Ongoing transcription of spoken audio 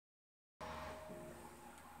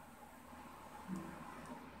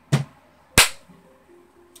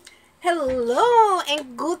Hello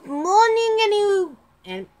and good morning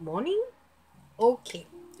and morning? Okay.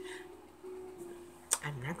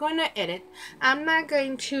 I'm not going to edit. I'm not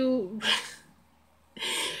going to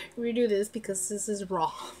redo this because this is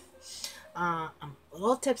raw. I'm a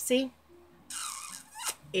little tipsy.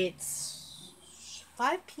 It's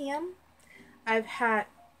 5 p.m. I've had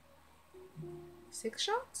 6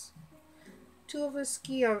 shots. Two of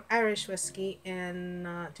whiskey of Irish whiskey and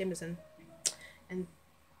Jameson. And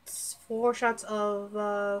 4 shots of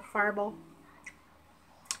Fireball.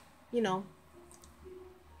 You know,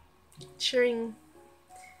 sharing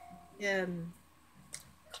um,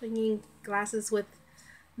 cleaning glasses with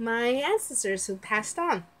my ancestors who passed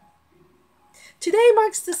on. Today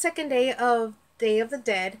marks the second day of Day of the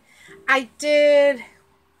Dead. I did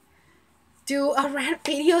do a rant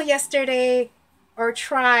video yesterday, or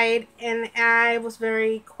tried, and I was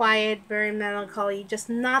very quiet, very melancholy, just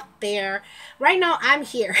not there. Right now, I'm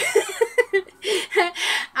here.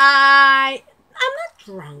 I'm not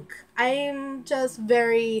drunk. I'm just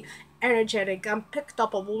very energetic. I'm picked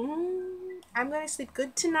up a. I'm gonna sleep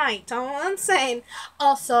good tonight. That's all I'm saying.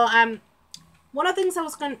 Also, one of the things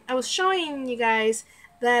I was showing you guys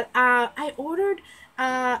that I ordered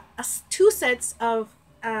two sets of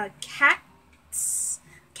cat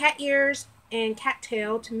ears and cat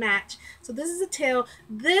tail to match. So this is the tail,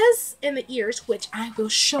 this and the ears, which I will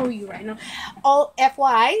show you right now. Oh,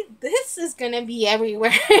 FY, this is gonna be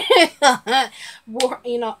everywhere.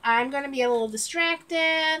 I'm gonna be a little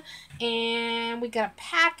distracted, and we got a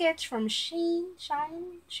package from Shein.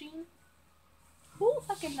 Who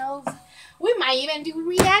fucking knows? We might even do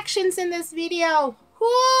reactions in this video.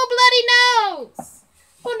 Who bloody knows?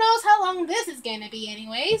 Who knows how long this is gonna be,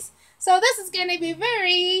 anyways? So this is gonna be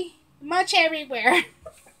very much everywhere.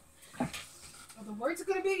 Are the words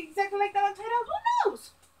gonna be exactly like that on title? Who knows?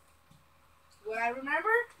 What I remember?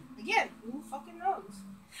 Again, who fucking knows?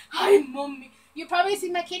 Hi, mommy. You probably see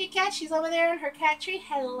my kitty cat. She's over there in her cat tree.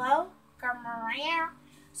 Hello, come around.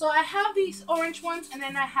 So I have these orange ones, and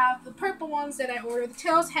then I have the purple ones that I ordered. The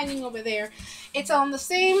tail's hanging over there. It's on the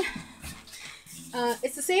same.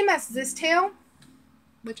 It's the same as this tail,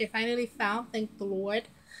 which I finally found. Thank the Lord.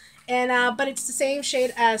 And but it's the same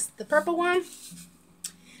shade as the purple one.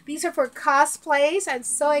 These are for cosplays. I'm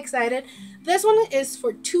so excited. This one is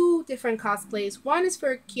for two different cosplays. One is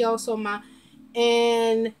for Kyosoma,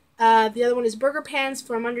 and the other one is Burger Pants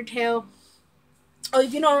from Undertale. Oh,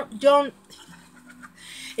 if you don't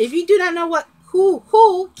if you do not know who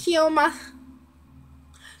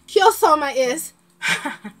Kyosoma is,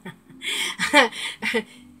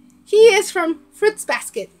 he is from Fruits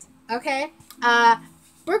Basket. Okay,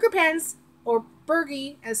 Burger Pants, or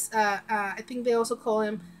Burgie, as I think they also call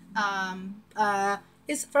him,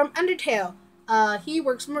 is from Undertale. He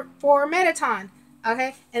works for Metaton.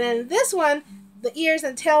 Okay, and then this one, the ears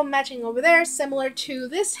and tail matching over there, similar to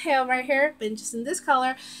this tail right here, but just in this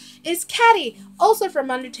color, is Caddy, also from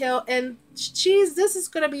Undertale, and this is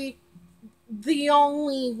gonna be the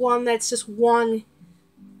only one that's just one,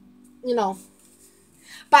 you know.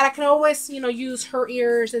 But I can always, use her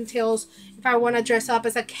ears and tails if I want to dress up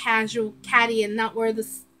as a casual Caddy and not wear the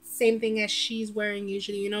same thing as she's wearing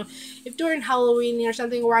usually. If during Halloween or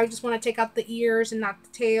something where I just want to take out the ears and not the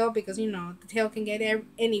tail, because the tail can get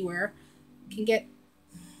anywhere, can get,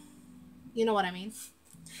 you know what I mean.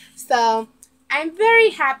 So I'm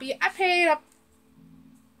very happy. I paid a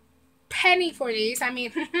penny for these. I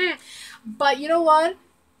mean, but you know what?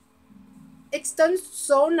 It's done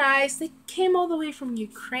so nice. They came all the way from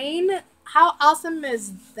Ukraine. How awesome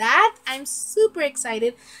is that? I'm super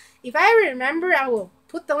excited. If I remember, I will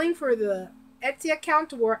put the link for the Etsy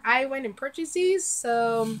account where I went and purchased these.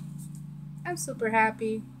 So I'm super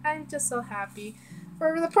happy. I'm just so happy.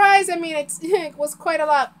 For the price, I mean, it was quite a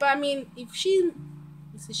lot. But I mean,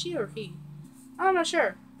 is it she or he? I'm not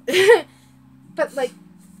sure. But like,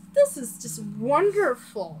 this is just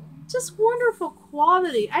wonderful. Just wonderful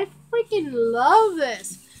quality. I freaking love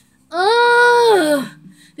this. Ugh.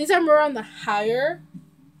 These are more on the higher.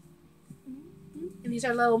 And these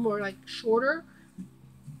are a little more like shorter.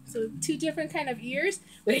 So two different kind of ears.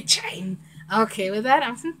 Which I'm okay with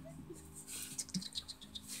that. So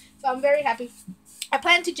I'm very happy. I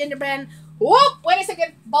plan to gingerbread. Whoop! Wait a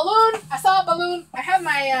second. Balloon. I saw a balloon. I have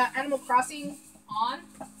my Animal Crossing on.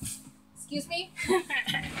 Excuse me.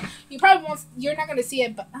 You probably won't. You're not gonna see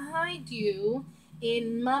it, but I do.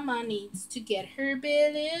 And Mama needs to get her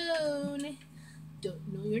balloon. No,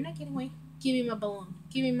 you're not getting away. Give me my balloon.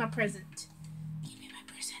 Give me my present. Give me my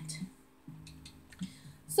present.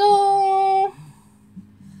 So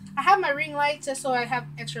I have my ring light just so I have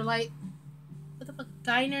extra light. What the fuck?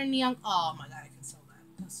 Diner neon. Oh my god, I can sell that.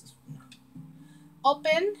 That's just no.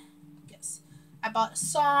 open. Yes, I bought a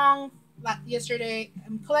song yesterday.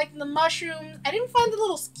 I'm collecting the mushrooms. I didn't find the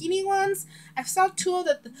little skinny ones. I saw two of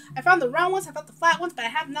the. I found the round ones. I found the flat ones, but I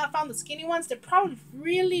have not found the skinny ones. They're probably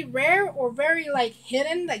really rare or very like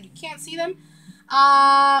hidden that you can't see them.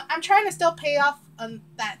 I'm trying to still pay off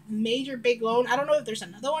that major big loan. I don't know if there's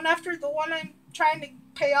another one after the one I'm trying to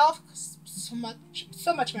pay off. So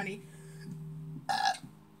much money.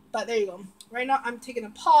 But there you go. Right now, I'm taking a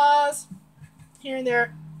pause here and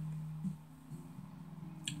there.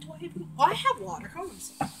 I have water. Hold on a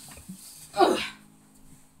second. Ugh.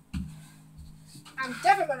 I'm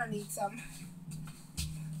definitely gonna need some.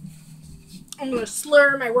 I'm gonna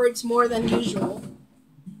slur my words more than usual.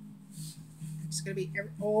 It's gonna be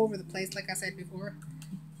all over the place, like I said before.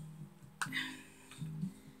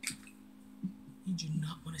 You do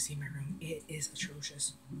not want to see my room. It is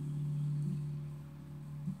atrocious.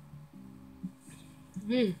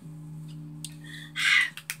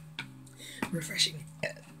 Refreshing.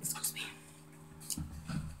 Excuse me.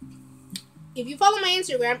 If you follow my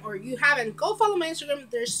Instagram or you haven't, go follow my Instagram.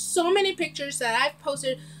 There's so many pictures that I've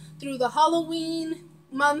posted through the Halloween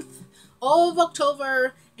month, all of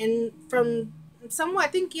October, and from some I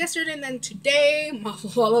think yesterday and then today.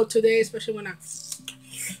 Follow today, especially when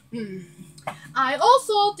I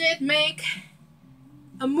also did make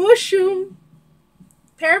a mushroom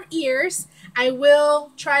pair of ears. I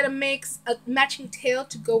will try to make a matching tail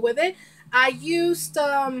to go with it. I used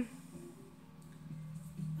what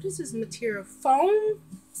is this material? Foam?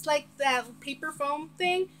 It's like that paper foam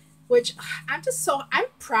thing, which I'm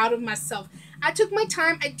proud of myself. I took my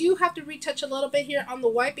time. I do have to retouch a little bit here on the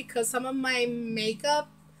white because some of my makeup,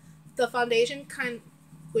 the foundation kind of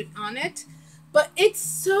went on it. But it's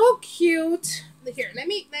so cute. Here, let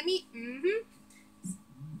me.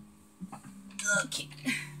 Okay.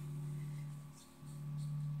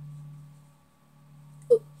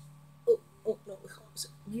 Oh no!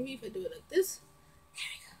 Maybe if I do it like this.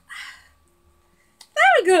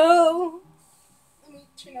 There we go. Let me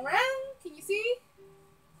turn around. Can you see?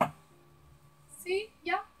 See?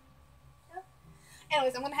 Yeah.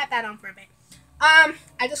 Anyways, I'm gonna have that on for a bit.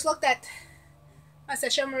 I just looked at my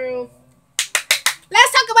session room.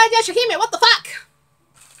 Let's talk about Yoshihime. What the fuck?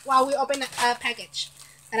 While we open a package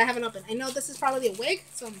that I haven't opened. I know this is probably a wig.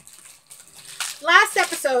 So last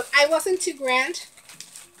episode, I wasn't too grand.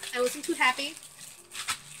 I wasn't too happy.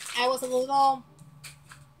 I was a little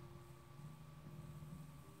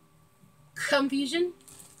confusion.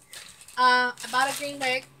 I bought a green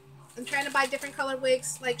wig. I'm trying to buy different color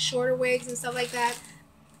wigs, like shorter wigs and stuff like that.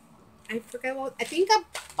 I forget what. I think I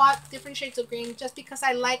bought different shades of green just because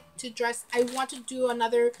I like to dress. I want to do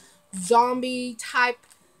another zombie type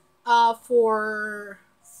for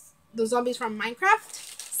the zombies from Minecraft.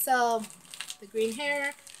 So the green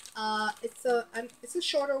hair. It's a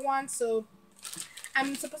shorter one, so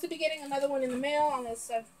I'm supposed to be getting another one in the mail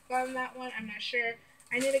unless I've gotten that one. I'm not sure.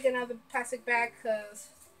 I need to get another plastic bag because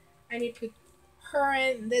I need to put her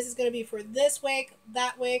in. And this is going to be for this wig,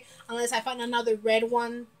 that wig, unless I find another red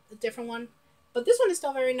one, a different one. But this one is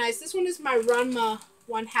still very nice. This one is my Ranma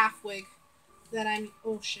 1/2 wig that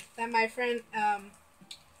that my friend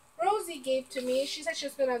Rosie gave to me. She said she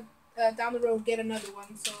was going to down the road get another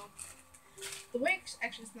one. So the wig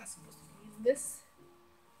actually is not supposed to be using this.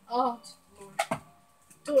 Oh,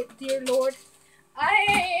 Lord. Dear Lord. I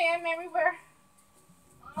am everywhere.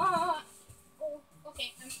 Oh,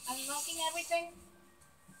 okay. I'm knocking everything.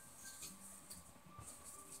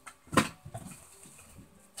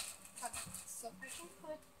 Okay, so I can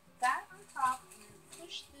put that on top and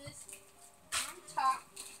push this on top.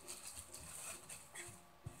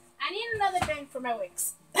 I need another bin for my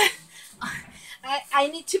wigs. I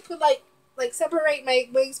need to put like separate my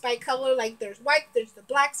wigs by color. Like there's white, there's the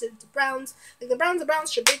blacks, there's the browns. Like the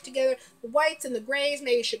browns should be together. The whites and the grays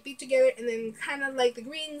maybe should be together, and then kind of like the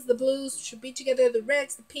greens, the blues should be together. The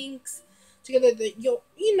reds, the pinks together. You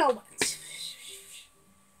know what?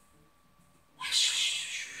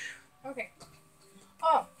 Okay.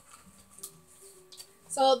 Oh.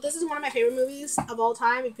 So this is one of my favorite movies of all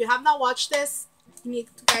time. If you have not watched this, you need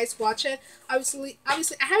to guys watch it. Obviously, I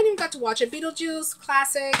haven't even got to watch it. Beetlejuice,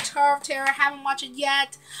 classic, Tower of Terror, I haven't watched it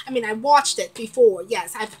yet. I mean, I watched it before.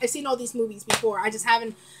 Yes, I've seen all these movies before. I just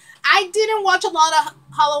haven't. I didn't watch a lot of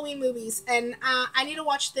Halloween movies, and I need to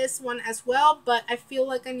watch this one as well. But I feel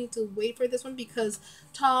like I need to wait for this one because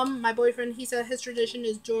Tom, my boyfriend, he said his tradition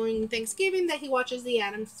is during Thanksgiving that he watches The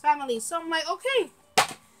Addams Family. So I'm like, okay,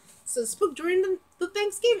 so spook during the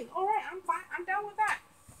Thanksgiving. All right, I'm fine. I'm down with that.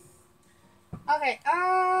 Okay,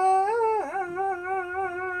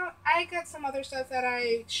 I I got some other stuff that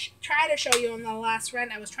I tried to show you on the last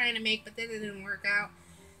rant I was trying to make, but that didn't work out.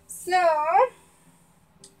 So,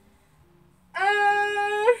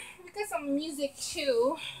 we got some music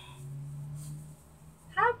too.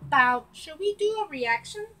 How about, should we do a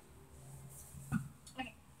reaction?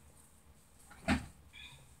 Okay. I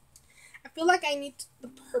feel like I need the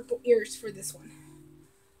purple ears for this one.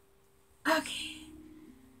 Okay.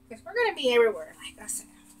 Because we're going to be everywhere, like I said.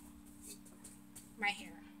 My hair.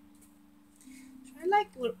 Should I like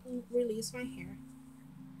release my hair?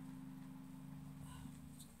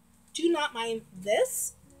 Do not mind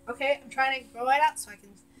this. Okay, I'm trying to grow it out so I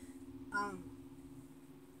can I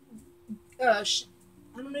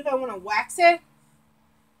don't know if I want to wax it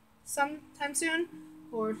sometime soon,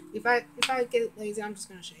 or if I get lazy, I'm just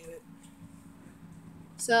gonna shave it.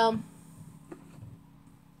 So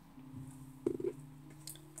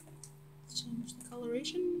change the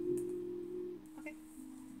coloration. Okay.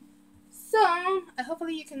 So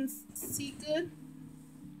hopefully you can see good.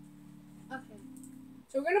 Okay.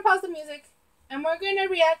 So we're gonna pause the music and we're gonna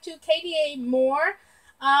react to KDA more.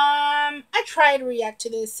 I tried to react to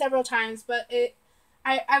this several times, but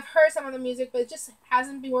I've heard some of the music, but it just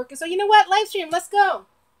hasn't been working. So you know what? Live stream, let's go.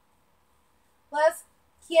 Let's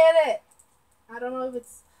get it. I don't know if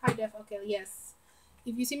it's high def. Okay, yes.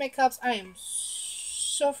 If you see my cups, I am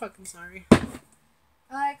so fucking sorry.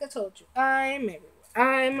 Like I told you, I'm everywhere.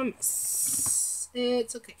 I'm a mess.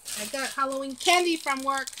 It's okay. I got Halloween candy from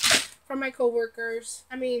work, from my coworkers.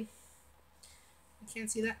 I mean, you can't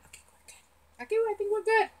see that. Okay, good. Okay, I think we're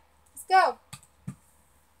good. Let's go.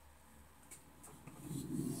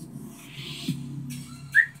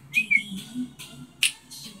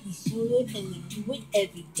 Live and you do it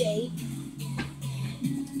every day.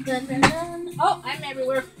 Dun, dun, dun. Oh, I'm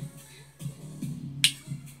everywhere.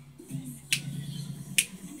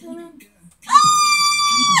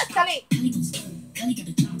 Kali.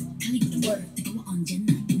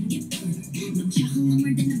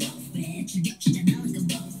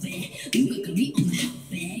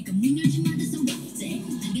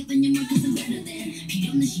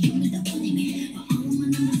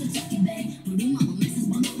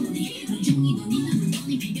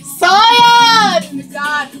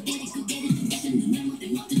 God.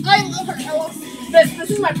 I love her. I love this. This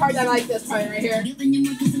is my part that I like this part right here.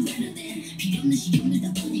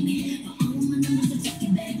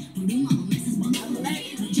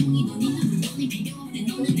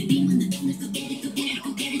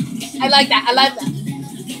 I like that. I like that.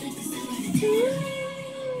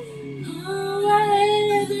 All I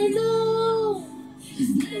ever know is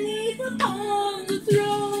sleep upon the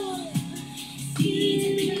throne.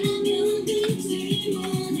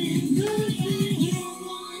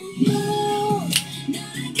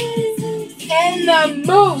 And the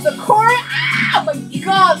moves, the chorus, oh my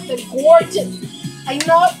god, they're gorgeous. I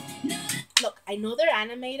know, look, I know they're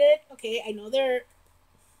animated, okay, I know they're,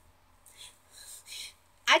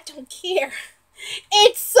 I don't care.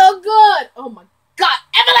 It's so good. Oh my god,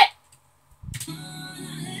 Evelyn!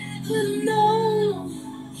 No,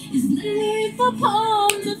 is live upon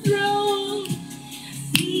the throne.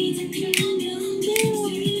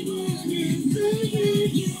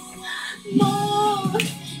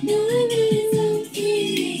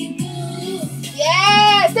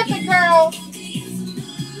 Yes, different girl.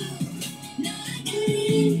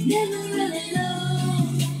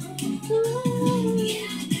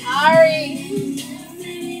 Ari.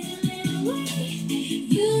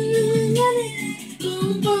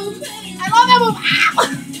 I love that move.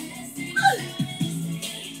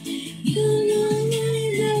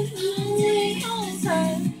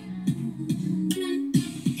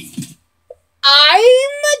 Ow!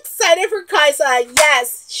 I'm excited for Kaisa.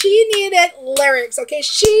 Yes, she needed lyrics, okay?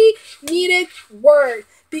 She needed words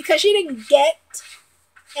because she didn't get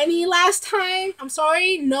any last time. I'm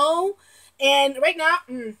sorry, no. And right now,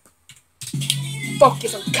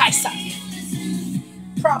 focus on Kaisa.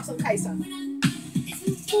 Props on Kaisa.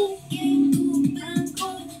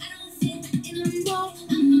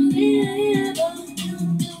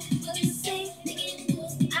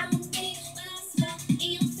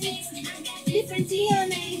 Different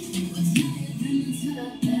DNA.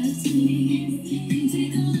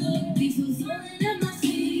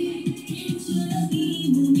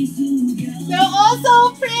 They're all so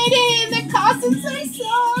pretty and the costumes are so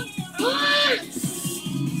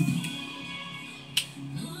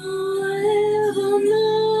all I ever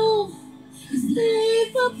know is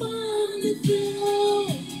live upon the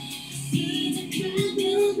throne.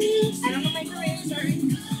 I don't know my career, sorry.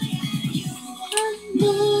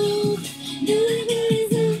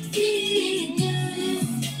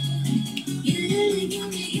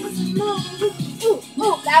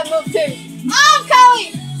 move too. Oh,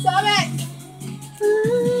 Kelly! Stop it!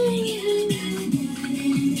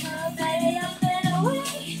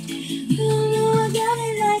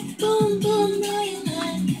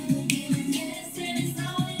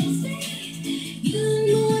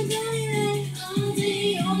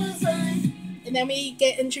 And then we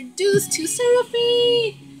get introduced to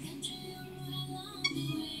Seraphine.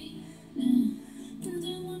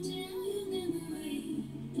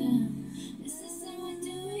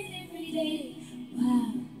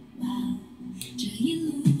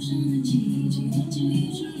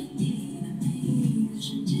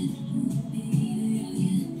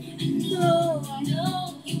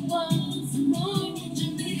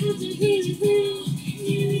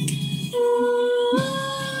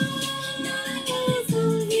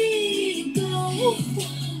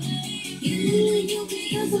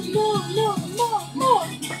 More.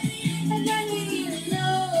 And then we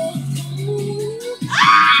know.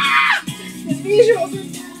 Ah! The visuals.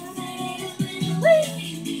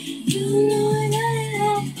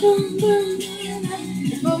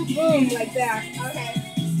 Boom, boom, like that. Okay.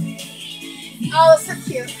 Oh, so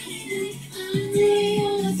cute.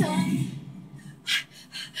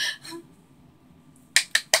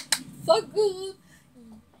 So good.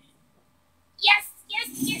 Yes.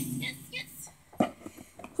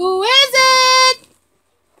 Who is it?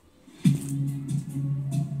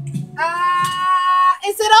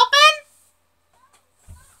 Is it open?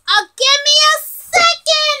 Give me a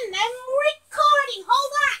second. I'm recording.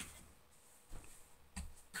 Hold on.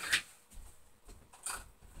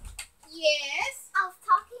 Yes. I was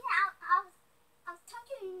talking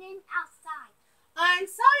outside. I'm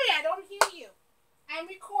sorry, I don't hear you. I'm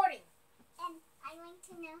recording. And I want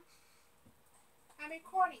to know. I'm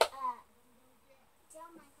recording. How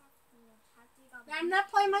do you go? I'm not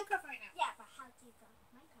playing Minecraft right now. Yeah, but how do you go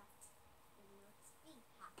Minecraft?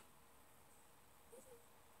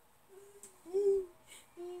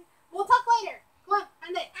 We'll talk later. Come on,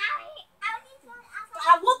 Monday. I need to go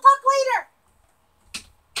outside. We'll talk later.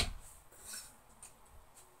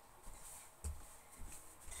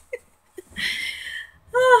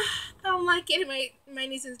 I don't like getting my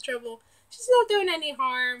niece in trouble. She's not doing any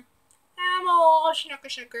harm. I'm all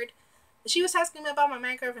snookered. She was asking me about my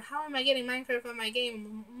Minecraft and how am I getting Minecraft on my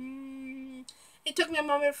game. It took me a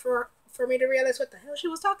moment for me to realize what the hell she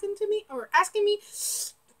was talking to me or asking me.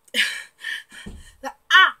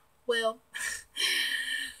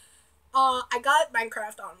 I got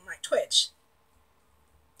Minecraft on my Twitch.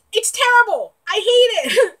 It's terrible. I hate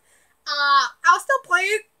it. I'll still play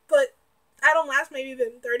it, but I don't last maybe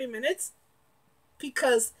than 30 minutes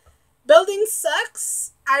because building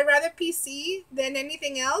sucks. I'd rather PC than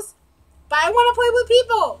anything else, but I want to play with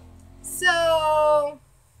people. So,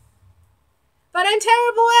 but I'm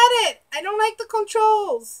terrible at it. I don't like the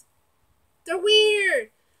controls. They're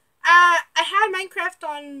weird. I had Minecraft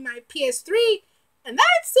on my PS3, and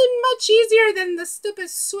that seemed much easier than the stupid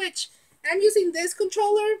Switch. I'm using this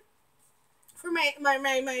controller for my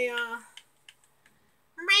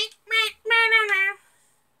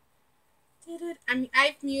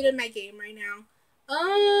I've muted my game right now.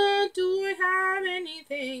 Do I have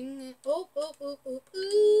anything?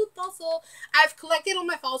 Fossil. I've collected all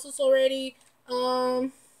my fossils already. Yeah.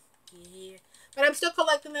 But I'm still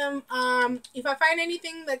collecting them. If I find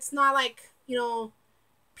anything that's not like,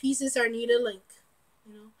 pieces are needed, like,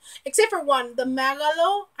 except for one, the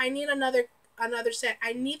Megalo, I need another set.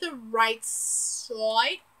 I need the right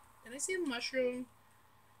side. Did I see a mushroom?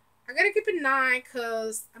 I gotta keep an eye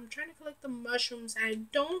because I'm trying to collect the mushrooms and I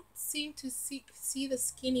don't seem to see the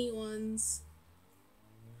skinny ones.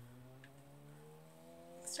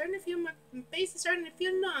 Starting to feel my face is starting to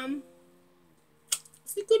feel numb.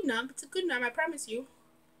 It's a good numb. It's a good numb. I promise you.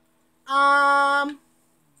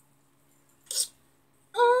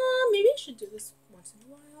 Maybe I should do this once in a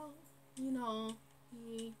while.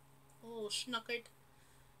 Oh, schnockered.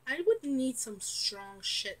 I would need some strong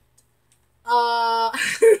shit. Oh,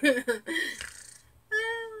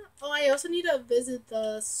 I also need to visit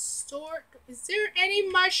the store. Is there any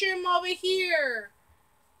mushroom over here?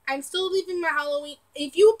 I'm still leaving my Halloween.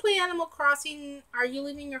 If you play Animal Crossing, are you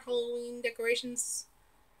leaving your Halloween decorations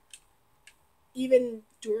even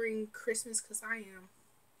during Christmas? Because I am.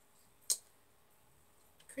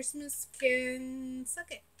 Christmas can suck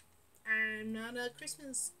it. I'm not a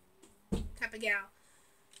Christmas type of gal.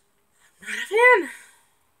 I'm not a fan.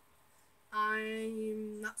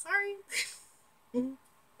 I'm not sorry.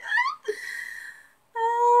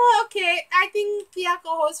 Okay, I think the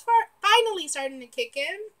alcohol is finally starting to kick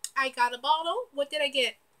in. I got a bottle. What did I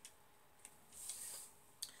get?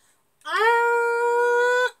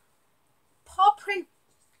 Paw print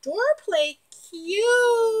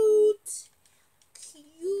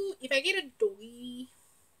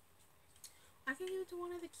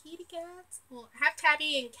Well, I have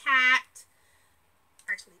Tabby and Cat.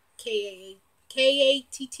 Actually, Katt.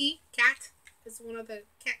 Cat is one of the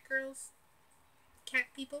cat girls. Cat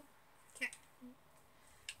people. Cat.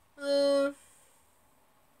 Uh.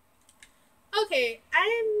 Okay,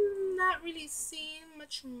 I'm not really seeing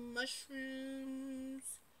much mushrooms.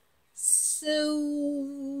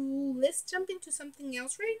 So let's jump into something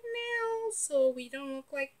else right now, so we don't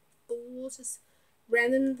look like fools just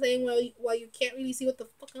randomly playing while you can't really see what the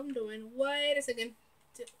fuck I'm doing. Wait a second,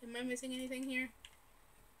 am I missing anything here?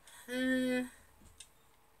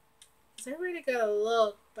 Cause I really gotta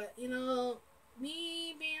look, but you know,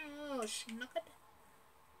 me being a little schnucked.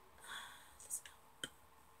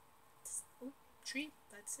 Oh, tree.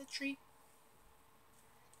 That's a tree.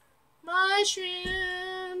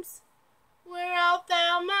 Mushrooms. Where art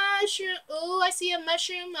thou, mushroom? Oh, I see a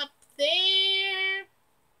mushroom up there.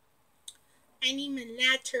 I need my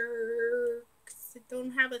ladder. Cause I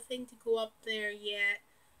don't have a thing to go up there yet.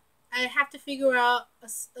 I have to figure out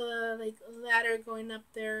like a ladder going up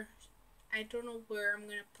there. I don't know where I'm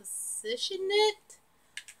gonna position it.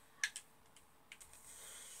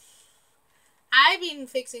 I've been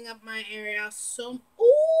fixing up my area so.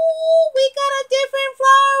 Oh, we got a different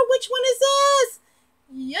flower. Which one is this?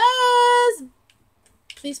 Yes.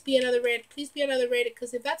 Please be another red. Please be another red.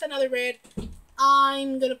 Because if that's another red,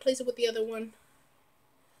 I'm gonna place it with the other one.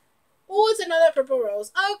 Oh, it's another purple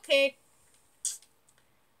rose. Okay.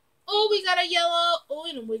 Oh, we got a yellow. Oh,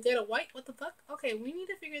 and we got a white. What the fuck? Okay, we need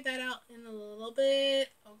to figure that out in a little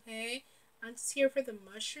bit. Okay. I'm just here for the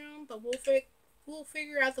mushroom, but we'll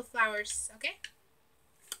figure out the flowers. Okay.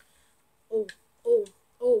 Oh, oh,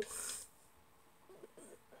 oh.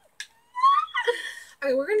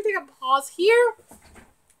 Okay, we're gonna take a pause here,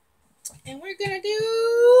 and we're gonna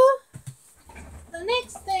do the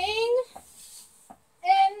next thing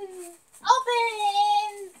and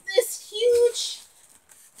open this huge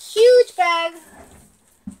bag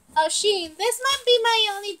of Shein. This might be my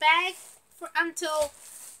only bag for until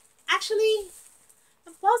actually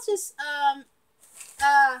the boss just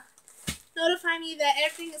notify me that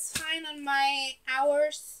everything is fine on my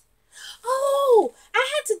hours. Oh, I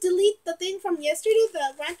had to delete the thing from yesterday,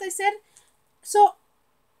 the rant I said. So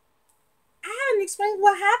I haven't explained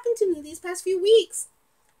what happened to me these past few weeks.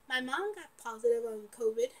 My mom got positive on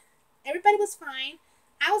COVID. Everybody was fine.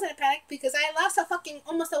 I was in a panic because I lost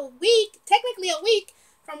almost a week, technically a week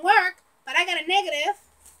from work, but I got a negative.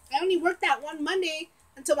 I only worked that one Monday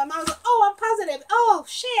until my mom was like, oh, I'm positive. Oh,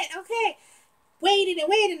 shit, okay. Waited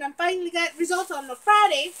and I finally got results on that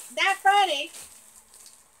Friday.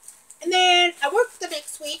 And then I worked the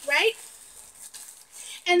next week, right?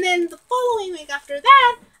 And then the following week after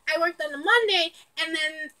that, I worked on a Monday, and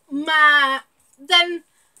then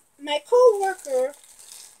my co-worker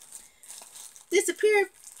disappeared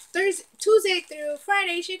Tuesday through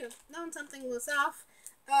Friday. She'd have known something was off.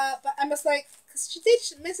 But I was like, because she did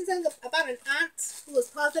mention something about an aunt who was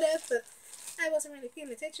positive, but I wasn't really paying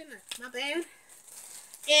attention. My bad.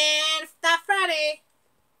 And that Friday,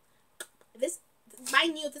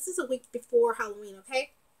 mind you, this is a week before Halloween,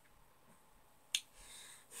 okay?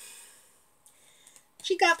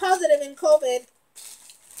 She got positive in COVID.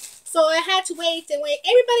 So I had to wait and wait.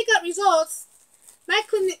 Everybody got results. My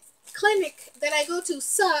clinic that I go to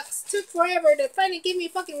sucks. Took forever to finally give me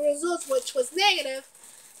fucking results, which was negative.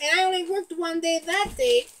 And I only worked one day that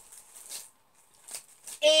day.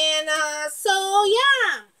 And so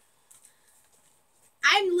yeah.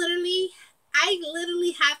 I literally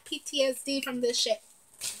have PTSD from this shit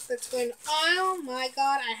that's going on. Oh my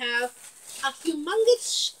god, I have a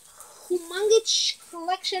humongous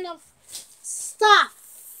collection of stuff.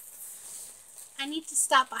 I need to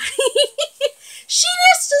stop by. Shein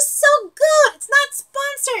is just so good. It's not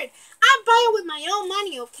sponsored. I buy it with my own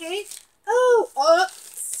money, okay? Oh,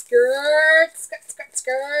 skirt. I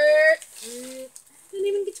didn't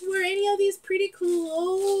even get to wear any of these pretty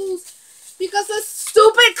clothes because of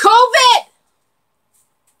stupid COVID.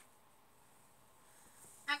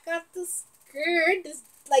 I got this skirt, this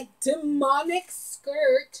like demonic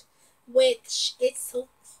skirt, which it's so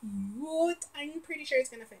cute. I'm pretty sure it's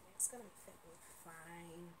gonna fit me. It's gonna fit me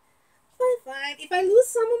fine. Fine. If I lose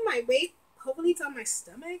some of my weight, hopefully it's on my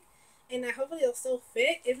stomach, and hopefully it'll still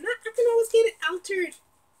fit. If not, I can always get it altered.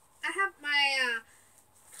 I have my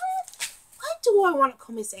what do I want to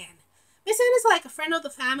call Miss Anne? Miss Anne is like a friend of the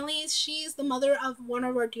family. She's the mother of one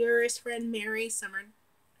of our dearest friend, Mary Summer.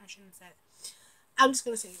 I shouldn't have said it. I'm just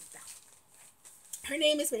gonna say it now. Her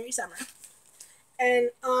name is Mary Summer,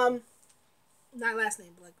 and not last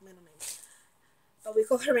name, but like middle name. But we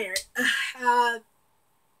call her Mary.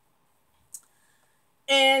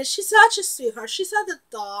 And she's such a sweetheart. She's such a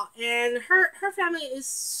doll, and her family is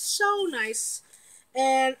so nice.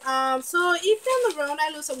 And so if down the road I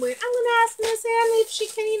lose some weight, I'm gonna ask Miss Anne if she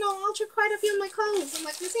can, alter quite a few of my clothes. I'm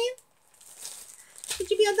like, Miss Anne, could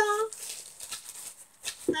you be a doll?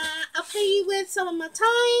 I'll pay you with some of my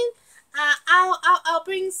time. I'll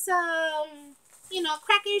bring some,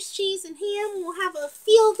 crackers, cheese, and ham. We'll have a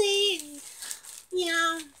field day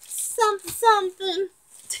and something.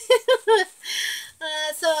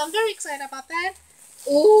 So I'm very excited about that.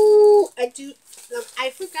 Oh, I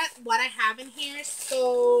forgot what I have in here,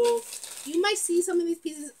 so you might see some of these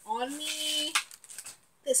pieces on me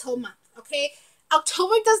this whole month, okay?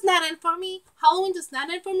 October does not end for me. Halloween does not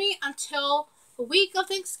end for me until the week of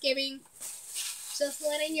Thanksgiving. Just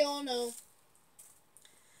letting you all know.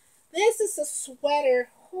 This is a sweater.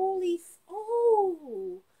 Oh,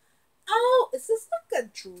 is this like a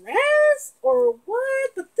dress or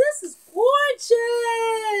what? But this is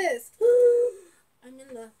gorgeous.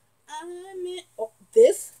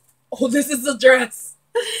 This is a dress.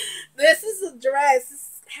 This is a dress.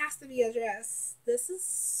 This has to be a dress. This is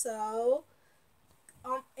so,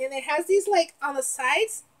 and it has these like on the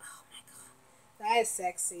sides. Oh my god, that is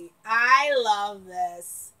sexy. I love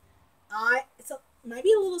this. Might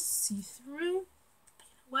be a little see-through.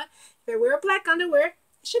 What? If I wear black underwear,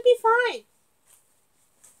 it should be fine.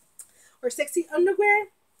 Or sexy underwear,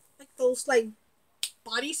 like those like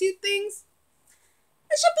bodysuit things.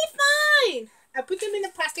 It should be fine. I put them in the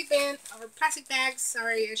plastic bin or plastic bags.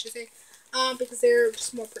 Sorry, I should say, because they're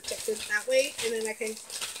just more protected that way. And then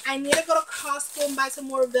I need to go to Costco and buy some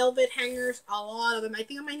more velvet hangers. A lot of them. I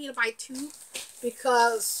think I might need to buy 2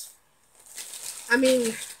 because, I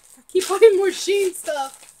keep buying more Shein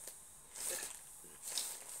stuff.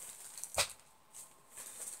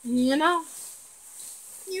 You know.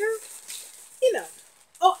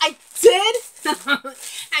 Oh, I did.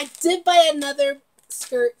 I did buy another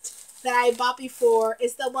skirt that I bought before.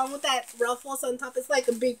 It's the one with that ruffles on top. It's like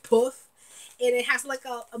a big puff, and it has like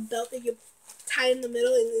a belt that you tie in the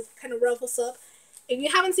middle, and it kind of ruffles up. If you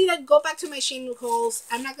haven't seen that, go back to my Shein hauls.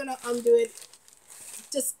 I'm not gonna undo it.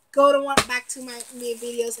 Just go to back to my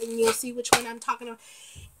videos, and you'll see which one I'm talking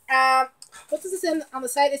about. What does it say on the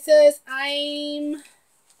side? It says I'm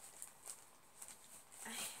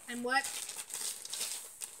what?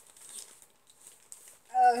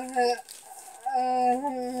 I'm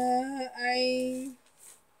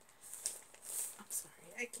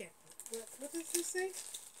sorry, I can't. What does this say?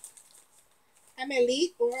 I'm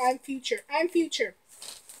elite or I'm future. I'm future.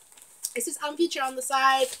 It says I'm future on the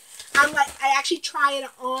side. I actually try it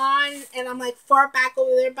on, and I'm like far back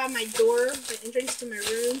over there by my door, the entrance to my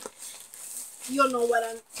room. You'll know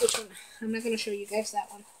which one. I'm not gonna show you guys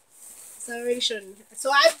that one. So I already showed you.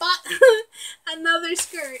 So I bought another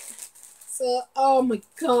skirt. So, oh my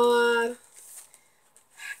god.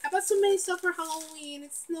 I bought so many stuff for Halloween.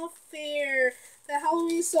 It's not fair. The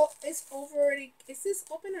Halloween is over already. Is this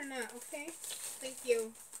open or not? Okay. Thank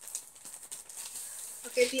you.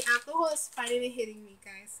 Okay, the alcohol is finally hitting me,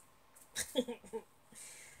 guys.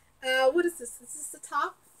 What is this? Is this the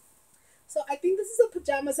top? So I think this is a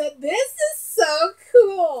pajama set. This is so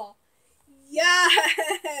cool.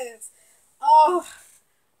 Yes. Oh,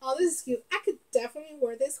 this is cute. I could definitely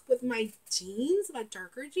wear this with my jeans, my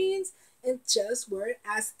darker jeans, and just wear it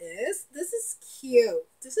as is. This is cute.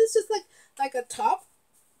 This is just like a top.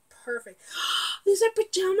 Perfect. These are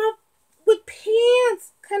pajama with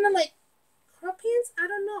pants. Kind of like crop pants. I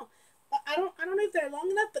don't know. I don't know if they're long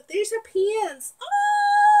enough, but these are pants.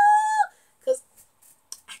 Oh, because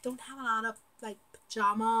I don't have a lot of like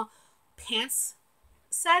pajama pants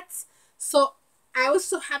sets, so I was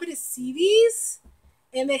so happy to see these.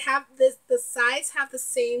 And they have the sides have the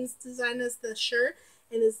same design as the shirt,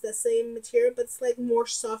 and it's the same material, but it's like more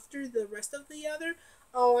softer the rest of the other.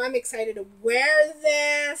 Oh, I'm excited to wear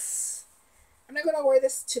this. I'm not gonna wear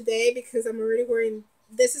this today because I'm already wearing.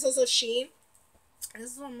 This is also Shein.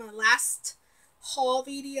 This is on my last haul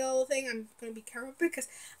video thing. I'm gonna be careful because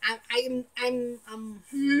and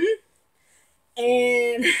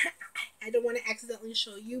I don't want to accidentally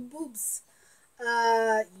show you boobs.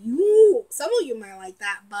 Some of you might like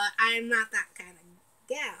that, but I'm not that kind of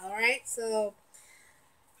gal, alright? So,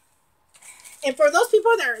 and for those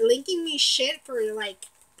people that are linking me shit for like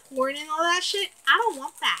porn and all that shit, I don't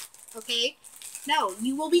want that, okay? No,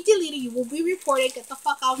 you will be deleted, you will be reported, get the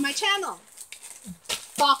fuck off my channel.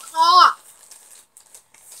 Fuck off.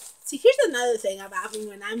 See, here's another thing about me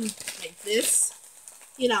when I'm like this,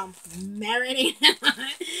 marinating.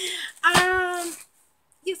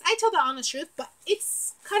 Yes, I tell the honest truth, but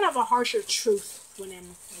it's kind of a harsher truth when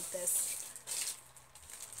I'm like this.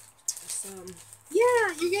 So,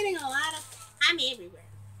 Yeah, you're getting a lot of. I'm everywhere.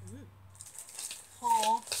 Mm.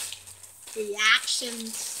 Haul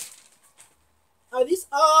reactions. Oh, these.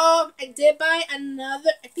 Oh, I did buy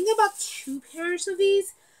another. I think about 2 pairs of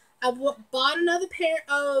these. I bought another pair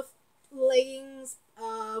of leggings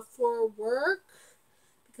for work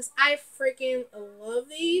because I freaking love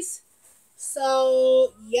these.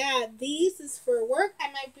 So yeah, these is for work.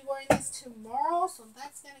 I might be wearing this tomorrow, so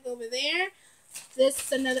that's gonna go over there. This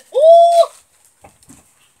is another. Ooh!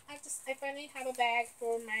 I finally have a bag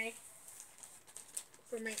for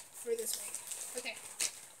this week. Okay,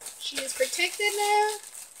 she is protected now.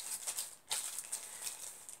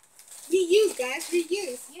 Reuse, guys,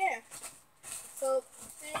 reuse. Yeah. So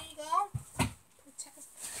there you go.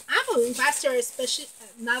 I'm a faster, especially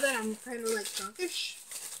now that I'm kind of like drunkish.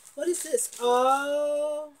 What is this?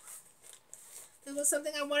 Oh, there was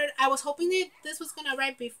something I wanted. I was hoping that this was gonna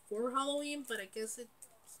arrive before Halloween, but I guess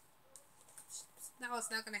now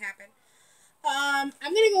it's not gonna happen. I'm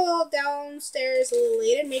gonna go downstairs a little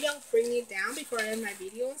later. Maybe I'll bring it down before I end my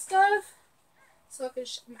video and stuff. So I can.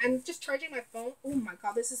 I'm just charging my phone. Oh my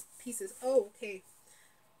god, this is pieces. Oh, okay.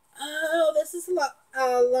 Oh, this is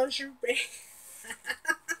lingerie.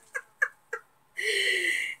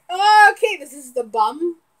 Okay, this is the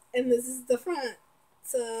bum, and this is the front.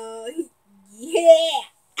 So yeah.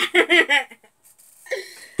 I'm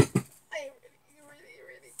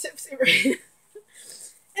really tipsy right now.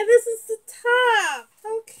 And this is the top.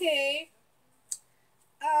 Okay.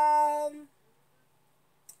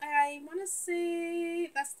 I want to say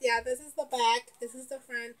this is the back. This is the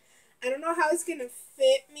front. I don't know how it's gonna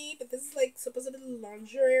fit me, but this is like supposed to be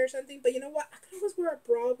lingerie or something. But you know what? I could always wear a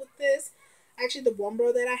bra with this. Actually, the one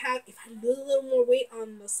bra that I have, if I lose a little more weight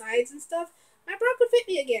on the sides and stuff, my bra could fit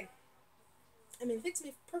me again. I mean, it fits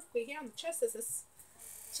me perfectly here on the chest. This is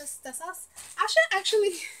just that's us. I should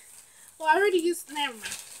actually. Well, I already used. Never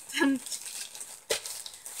mind.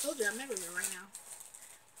 Told you I'm everywhere right now.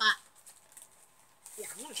 But yeah,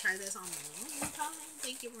 I'm gonna try this on one time.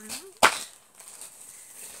 Thank you very much.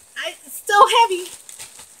 It's still heavy.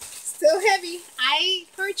 Still heavy. I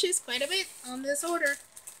purchased quite a bit on this order.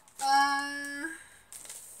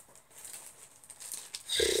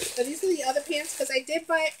 But these are the other pants because I did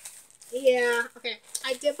buy. Yeah, okay.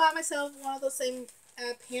 I did buy myself one of those same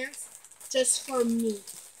pants just for me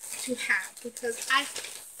to have because I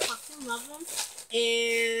fucking love them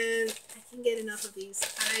and I can get enough of these.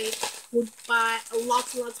 I would buy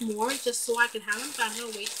lots and lots more just so I can have them, but I'm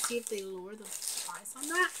gonna wait to see if they lower the price on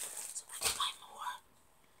that so I can buy more.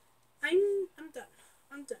 I'm done.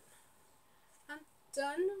 I'm done. I'm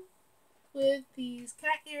done with these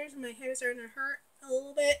cat ears. My hair is starting to hurt a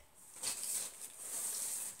little bit.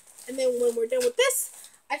 And then when we're done with this,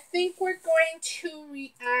 I think we're going to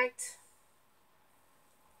react.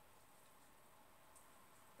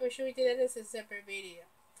 Or should we do that as a separate video?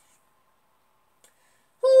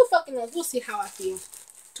 Who fucking knows? We'll see how I feel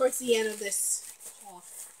towards the end of this haul.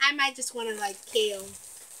 I might just want to like KO.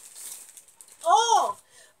 Oh!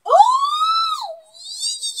 Oh!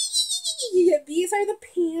 Yeah, these are the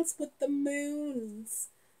pants with the moons.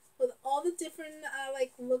 With all the different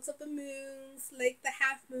like looks of the moons, like the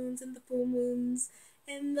half moons and the full moons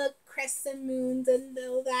and the crescent moons and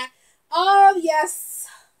all that. Oh yes,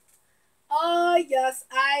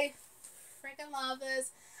 I freaking love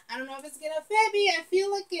this. I don't know if it's gonna fit me. I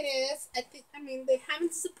feel like it is. I mean, they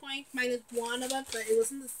haven't disappointed minus one of them, but it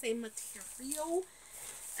wasn't the same material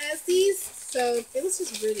as these, so it was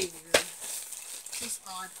just really weird. Just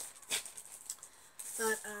odd.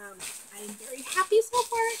 But I'm very happy so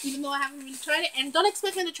far, even though I haven't really tried it. And don't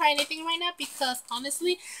expect me to try anything right now because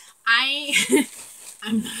honestly, I'm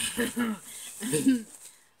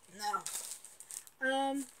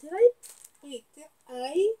no. Did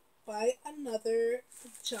I buy another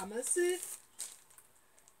pajama set?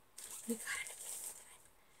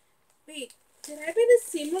 Wait, did I buy the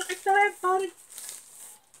same one? I thought I bought it.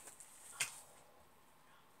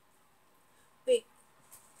 Wait,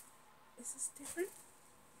 is this different?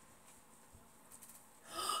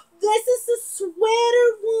 This is the sweater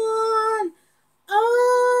one.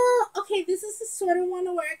 Oh, okay. This is the sweater one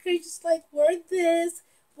where I could just like wear this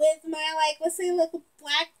with my like, let's say like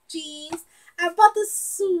black jeans. I bought the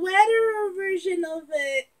sweater version of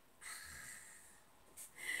it.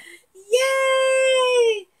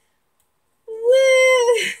 Yay!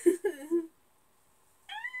 Woo!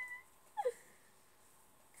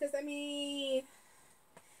 Because I mean,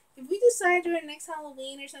 if we decide during next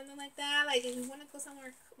Halloween or something like that, like if we want to go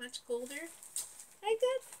somewhere much colder, I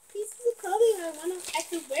got pieces of clothing I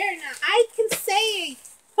can wear now. I can say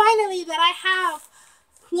finally that I have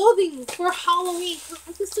clothing for Halloween.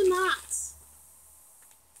 I just do not.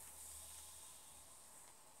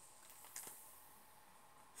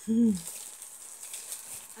 I'm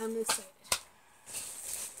excited.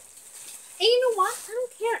 And you know what? I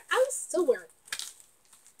don't care. I will still wear it.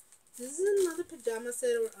 This is another pajama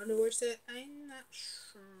set or underwear set. I'm not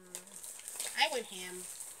sure. I went ham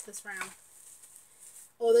this round.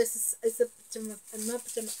 Oh, this is it's a pajama. Not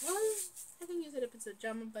pajama. Well, I can use it if it's a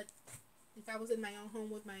pajama, but if I was in my own home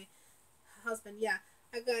with my husband, yeah.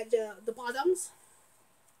 I got the bottoms.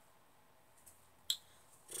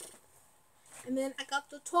 And then I got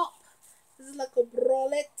the top. This is like a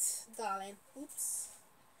bralette, darling. Oops.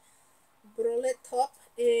 Bralette top.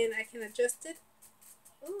 And I can adjust it.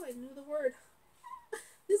 Oh, I knew the word.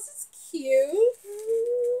 This is cute.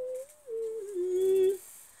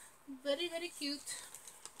 Very, very cute.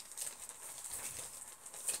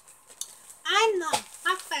 I'm numb.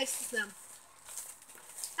 How fast is them?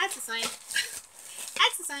 That's a sign.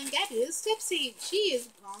 That's a sign Gabby is tipsy. She is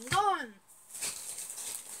long gone.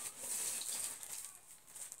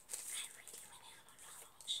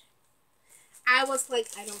 I was like,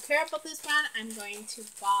 I don't care about this one. I'm going to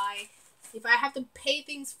buy. If I have to pay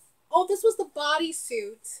things. Oh, this was the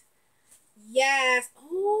bodysuit. Yes.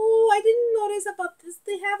 Oh, I didn't notice about this.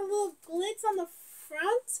 They have a little glitz on the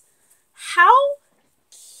front. How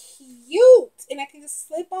cute. And I can just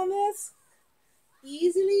slip on this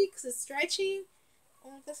easily because it's stretchy.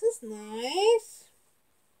 Oh, this is nice.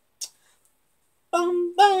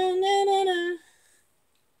 Bum, bum, na, na, na.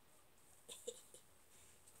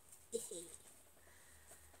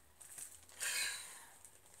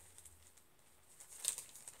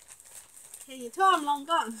 Can you tell I'm long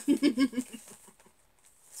gone?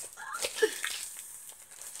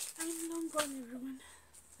 I'm long gone, everyone.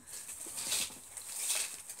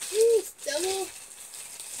 Ooh, double.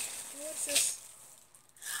 What's this?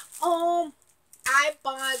 I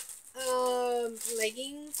bought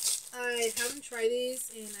leggings. I haven't tried these,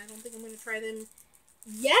 and I don't think I'm gonna try them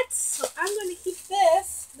yet. So I'm gonna keep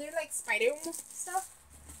this. They're like spider stuff,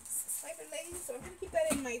 spider leggings. So I'm gonna keep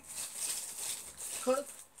that in my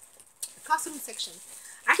costume section.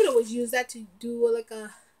 I could always use that to do like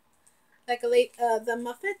a late the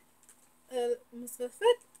Muffet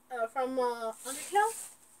from Undertale.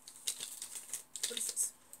 What is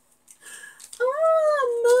this? Oh,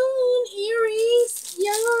 moon earrings.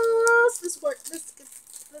 Yes, this worked. This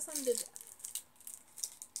one did that.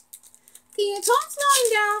 Okay, I'm slowing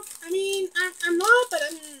down. I mean, I'm not, but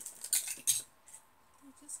I'm. It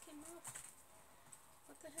just came up.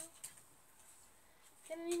 What the hell?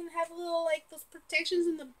 Didn't even have a little like those protections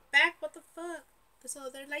in the back. What the fuck? So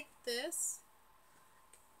they're like this.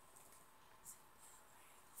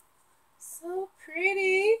 So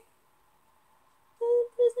pretty.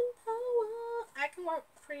 I can wear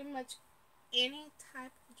pretty much any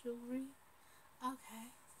type of jewelry.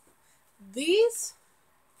 Okay. These.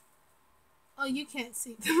 Oh, you can't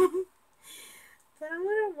see them. But I'm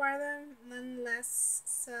gonna wear them nonetheless.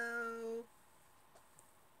 So.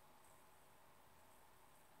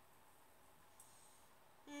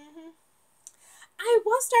 I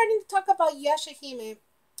was starting to talk about Yashahime.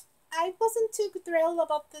 I wasn't too thrilled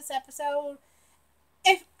about this episode.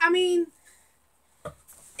 It's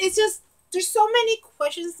just there's so many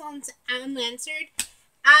questions unanswered.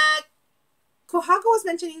 Kohako was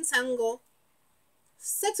mentioning Sango.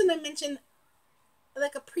 Setsuna mentioned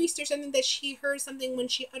like a priest or something that she heard something when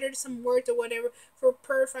she uttered some words or whatever for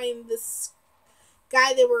purifying this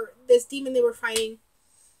guy this demon they were fighting.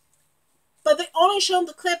 But they only showed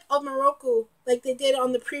the clip of Moroku like they did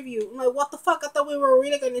on the preview. I'm like, what the fuck? I thought we were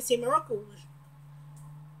really going to see Moroku.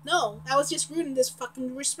 No, that was just rude and just fucking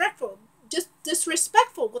disrespectful. Just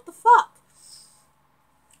disrespectful. What the fuck?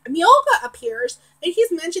 Myoga appears and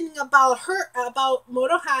he's mentioning about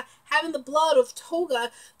Moroha having the blood of Toga,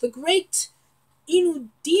 the great Inu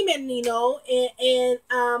demon, and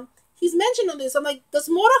he's mentioning this. I'm like, does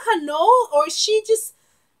Moroha know, or is she just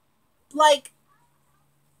like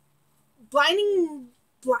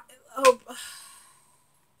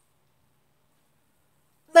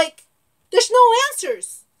like there's no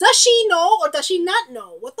answers. Does she know or does she not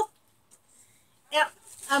know? What the?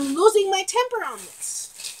 I'm losing my temper on this.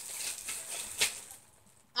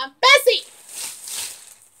 I'm busy.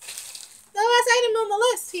 The last item on the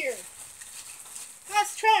list here.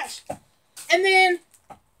 That's trash. And then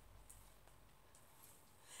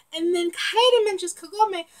Kaede mentions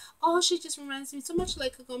Kagome. Oh, she just reminds me so much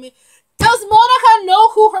like Kagome. Does Monaca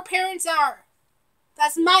know who her parents are?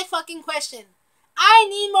 That's my fucking question. I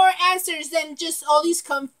need more answers than just all these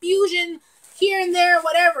confusion here and there,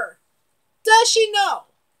 whatever. Does she know?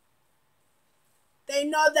 They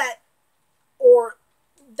know that, or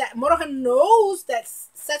that Moroha knows that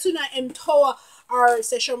Setsuna and Toa are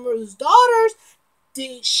Sesshomaru's daughters.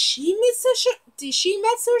 Did she met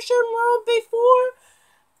Saoirse Ronan before?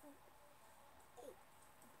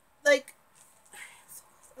 Like,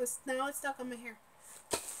 now it's stuck on my hair.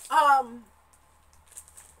 Um.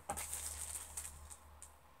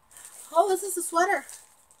 Oh, this is a sweater.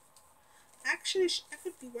 Actually, I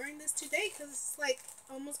could be wearing this today because it's like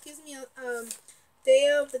almost gives me a Day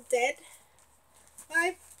of the Dead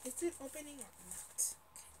vibe. Is it opening or not?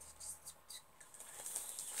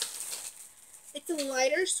 It's a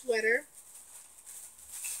lighter sweater.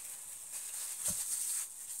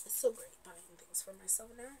 It's so great buying things for myself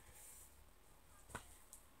now.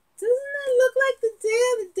 Doesn't it look like the Day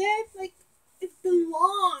of the Dead? Like it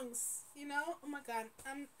belongs, you know? Oh my god,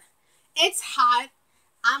 It's hot.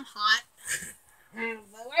 I'm hot. But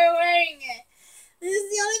we're wearing it. This is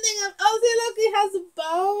the only thing I'm. Oh, see, look, it has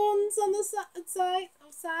bones on the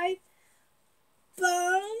side.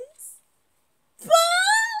 Bones.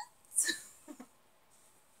 Bones.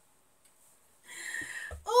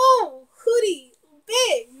 Oh, hoodie.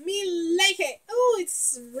 Big. Me like it. Oh,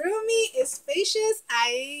 it's roomy. It's spacious.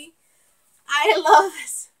 I love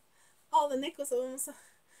it. Oh, the neck was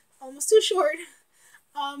almost too short.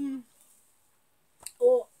 Um.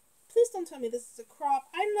 Oh, please don't tell me this is a crop.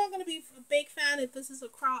 I'm not gonna be a big fan if this is a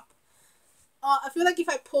crop. I feel like if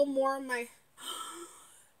I pull more of my,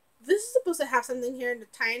 this is supposed to have something here to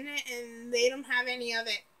tighten it, and they don't have any of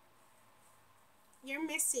it. You're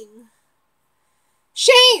missing.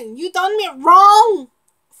 Shein, you done me wrong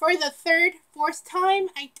for the third, fourth time.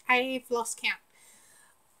 I've lost count.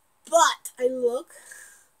 But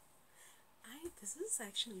this is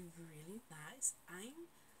actually really nice. I'm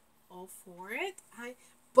all for it.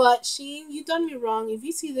 But Shein, you done me wrong. If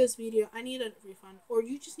you see this video, I need a refund, or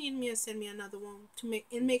you just need me to send me another one to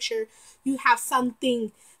make sure you have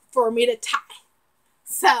something for me to tie.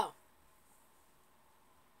 So,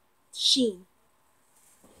 Shein.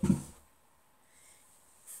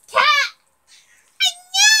 Cat.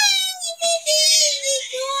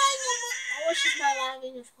 Oh, she's not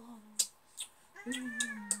laughing.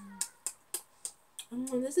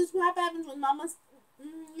 This is what happens when mama's.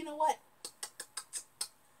 You know what?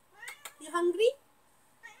 You hungry?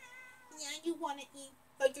 Yeah, you want to eat,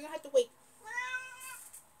 but you're gonna have to wait.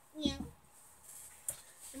 Yeah.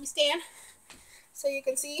 Let me stand so you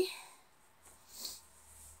can see.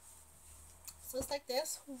 So it's like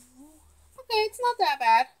this. Okay, it's not that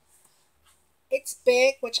bad. It's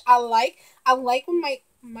big, which I like. I like when my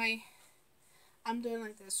I'm doing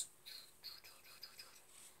like this.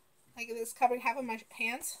 Like this, covering half of my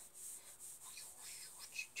hands.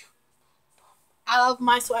 I love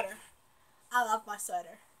my sweater. I love my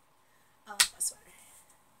sweater. I love my sweater.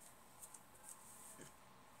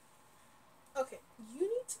 Okay, you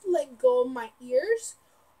need to let go of my ears,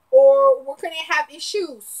 or we're gonna have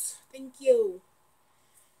issues. Thank you.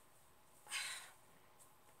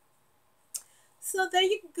 So there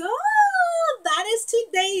you go. That is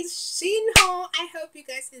today's Shein haul. I hope you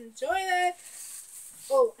guys enjoyed it.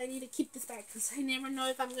 Oh, I need to keep this back because I never know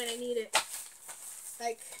if I'm gonna need it.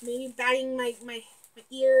 Like maybe bagging my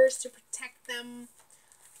ears to protect them.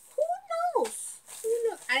 Who knows? Who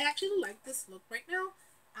knows? I actually like this look right now.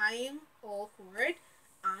 I am all for it.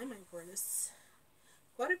 I might wear this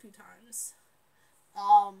quite a few times.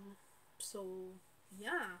 So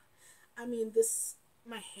yeah. I mean this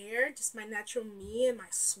my hair, just my natural me and my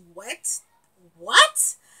sweat.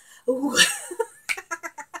 What? Oh,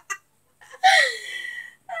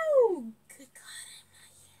 good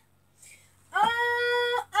God,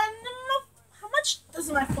 I'm not here. How much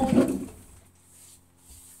does my phone?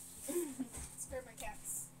 Spare my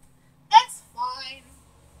cats. It's fine.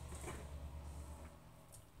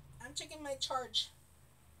 I'm checking my charge.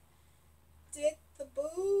 Did the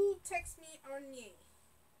boo text me or nay?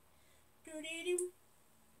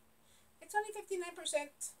 It's only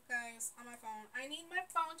 59%, guys, on my phone. I need my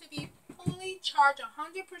phone to be fully charged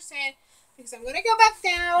 100% because I'm gonna go back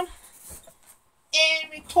down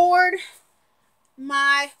and record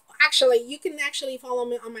my. Actually, you can actually follow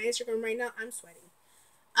me on my Instagram right now. I'm sweating.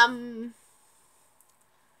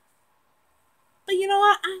 But you know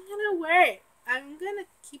what? I'm gonna wear it. I'm gonna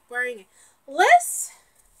keep wearing it. Let's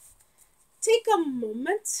take a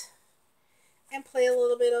moment and play a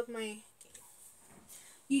little bit of my game.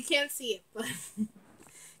 You can't see it, but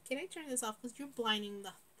can I turn this off? Because you're blinding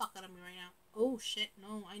the fuck out of me right now. Oh shit,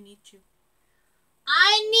 no, I need you.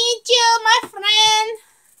 I need you, my friend.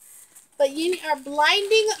 But you are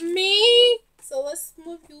blinding me. So let's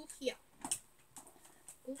move you here.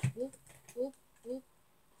 Oop, oop, oop, oop.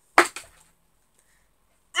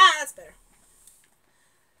 Ah, that's better.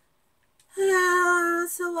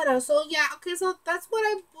 So what else? So yeah, okay, so that's what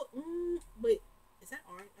I. Wait, is that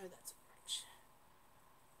orange? Oh, that's orange.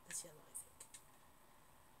 That's yellow, I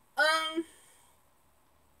think.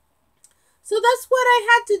 So that's what I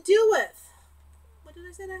had to deal with. What did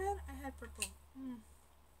I say I had? I had purple.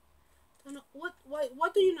 Don't know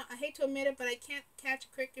what do you know? I hate to admit it, but I can't catch a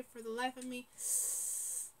cricket for the life of me.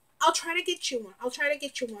 I'll try to get you one. I'll try to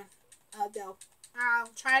get you one, Del.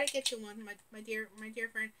 I'll try to get you one, my dear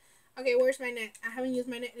friend. Okay, where's my net? I haven't used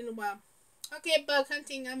my net in a while. Okay, bug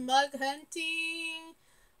hunting. I'm bug hunting.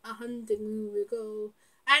 A hunting we go.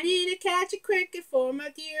 I need to catch a cricket for my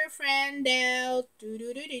dear friend Del. Do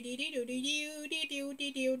do do do do do do do do do do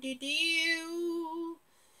do do do do.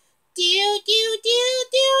 Do do do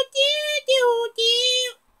do do do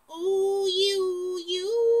do. Ooh you.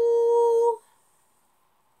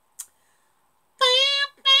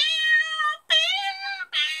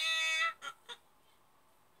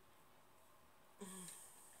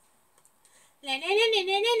 La na na na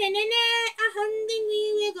na na na na na. A hunting we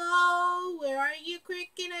will go. Where are you,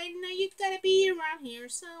 cricket? I know you gotta be around here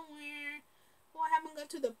somewhere. Oh, I haven't got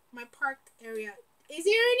to my park area. Is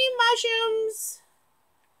there any mushrooms?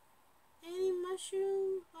 Any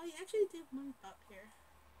mushroom? Oh, you actually did one up here.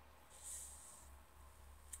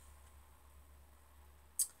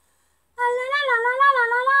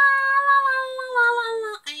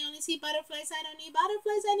 I only see butterflies. I don't need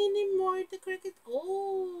butterflies. I need more. The cricket.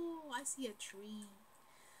 Oh, I see a tree.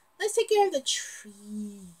 Let's take care of the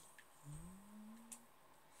tree.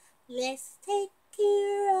 Let's take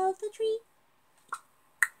care of the tree.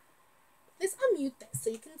 Let's unmute this so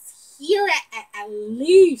you can hear it at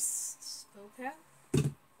least. Okay.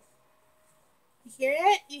 You hear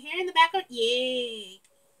it? You hear it in the background? Yay.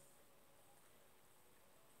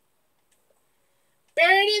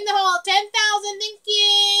 Buried in the hole. 10,000. Thank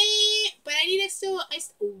you. But I need to still.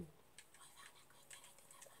 Ooh.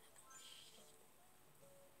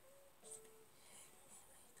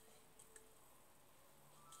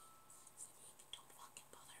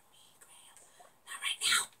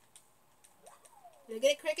 Did I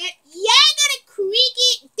get a cricket? Yeah, I got a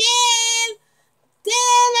cricket, Dad! Dad,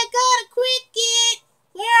 I got a cricket!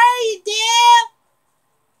 Where are you, Dad?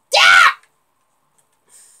 Dad!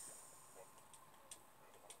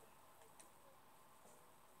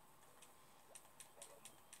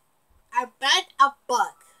 I bet a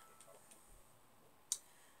bug.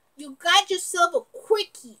 You got yourself a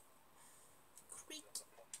cricket. Cricket.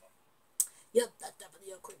 Yep, that's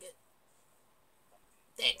definitely a cricket.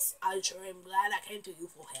 Thanks, I sure am glad I came to you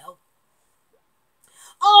for help.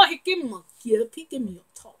 Oh, he gave me a gift. He gave me a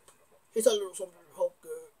top. It's a little something to help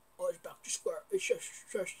good. Oh, it's back to square. It's just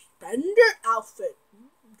a suspender outfit.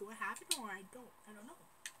 Do I have it or I don't? I don't know.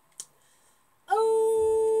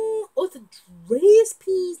 Oh, it's a dress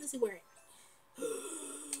piece. Let's see where it.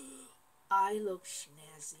 I look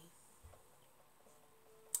snazzy.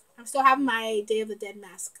 I'm still having my Day of the Dead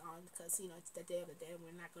mask on because, it's the Day of the Dead.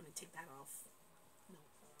 We're not going to take that off. No.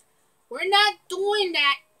 We're not doing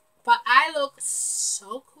that. But I look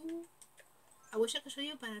so cool. I wish I could show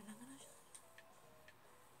you, but I'm not going to show you.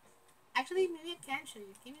 Actually, maybe I can show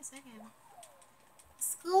you. Give me a second.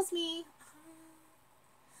 Excuse me.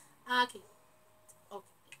 Okay.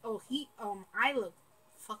 Okay. Oh, I look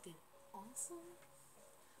fucking awesome.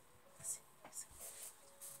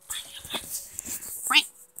 Frank.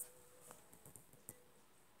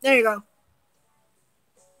 There you go.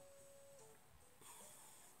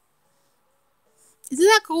 Isn't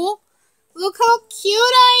that cool? Look how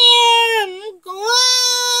cute I am.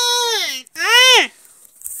 God.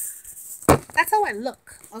 That's how I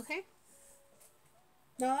look, okay?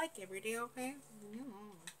 Not like every day, okay?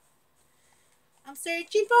 I'm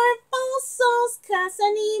searching for fossils because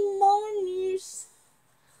I need more news.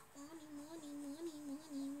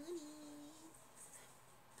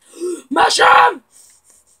 Mushroom!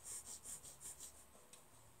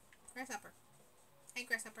 Grasshopper. Hey,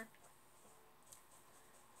 grasshopper.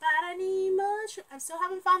 But I need mushroom. I still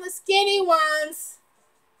haven't found the skinny ones.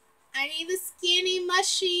 I need the skinny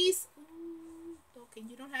mushies. Ooh, okay,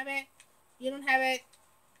 you don't have it. You don't have it.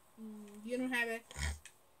 You don't have it.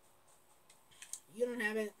 You don't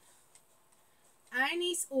have it. I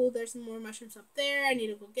need. Oh, there's more mushrooms up there. I need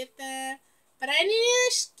to go get that. But I need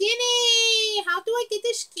the skinny. How do I get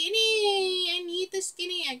the skinny? I need the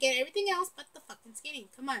skinny. I get everything else but the fucking skinny.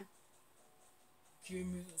 Come on. Give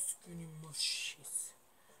me the skinny mushies.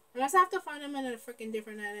 Unless I have to find them in a freaking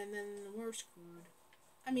different end, and then we're screwed.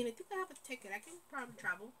 I mean, I think I have a ticket. I can probably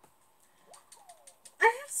travel. I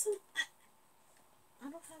have some. I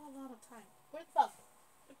don't have a lot of time. Where the fuck?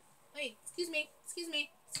 Wait, excuse me. Excuse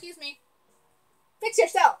me. Excuse me. Fix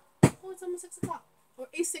yourself. Oh, it's almost 6 o'clock. Or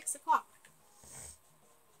it's 6 o'clock.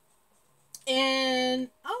 And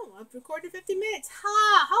oh, I've recorded 50 minutes.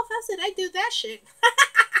 Ha! How fast did I do that shit?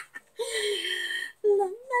 La, la, la,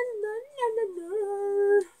 la,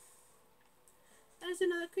 la. There's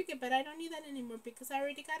another cricket, but I don't need that anymore because I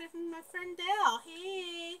already got it from my friend Dale.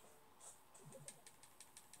 Hey.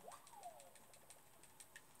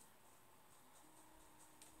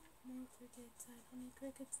 More crickets. I don't need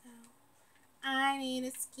crickets now. I need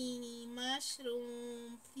a skinny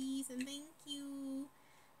mushroom, please and thank you.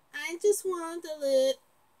 I just want a little.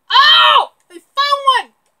 Oh! I found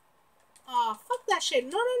one! Oh, fuck that shit.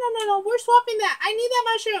 No, no, no, no, no. We're swapping that. I need that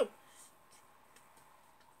mushroom.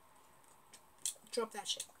 Drop that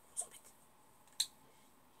shit.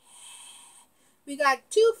 We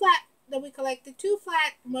got two flat that we collected, two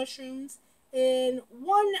flat mushrooms and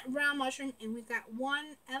one round mushroom, and we got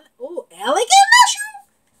one elegant mushroom,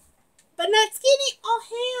 but not skinny. Oh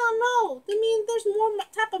hell no! That means there's more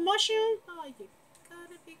type of mushroom. Oh, you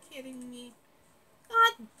gotta be kidding me!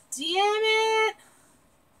 God damn it!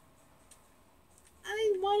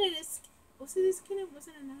 I wanted a was it a skinny? Was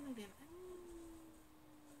it an elegant?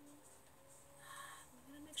 I'm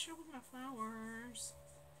gonna make sure with my flowers.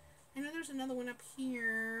 I know there's another one up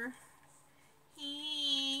here.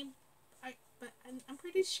 Hey, but I'm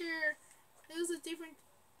pretty sure it was a different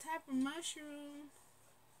type of mushroom.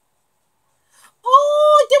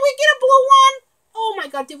 Oh, did we get a blue one? Oh my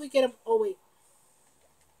god, did we get a... Oh wait.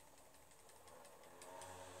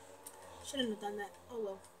 Shouldn't have done that. Oh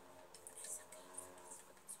well.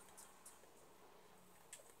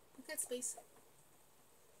 We got space.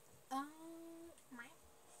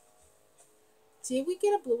 Did we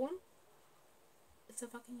get a blue one? It's a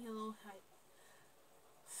fucking yellow height.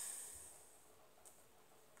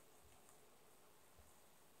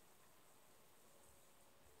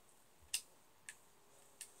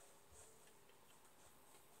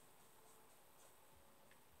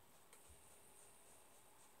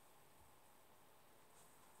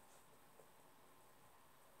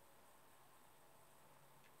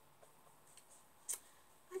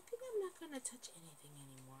 I think I'm not gonna touch anything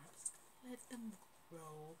anymore. I'm just gonna let them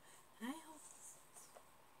grow. And I hope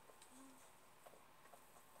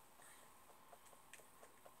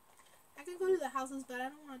I can go to the houses, but I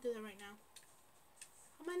don't want to do that right now.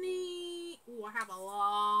 How many? Ooh, I have a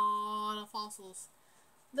lot of fossils.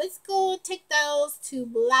 Let's go take those to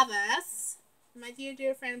Blathers. My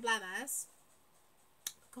dear friend Blathers.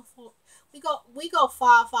 We go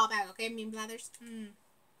far back, okay? Me and Blathers.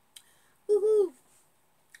 Woohoo!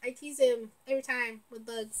 I tease him every time with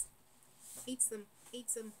bugs. Hates them.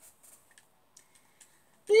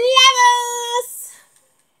 Blathers!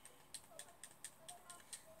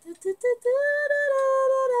 I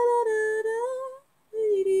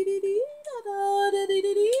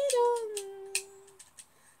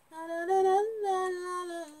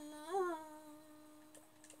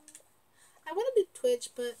want to do Twitch,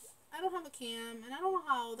 but I don't have a cam, and I don't know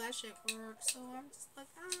how that shit works, so I'm just like,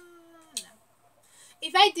 no.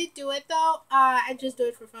 If I did do it though, I'd just do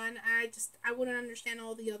it for fun. I wouldn't understand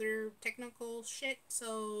all the other technical shit,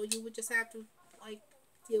 so you would just have to like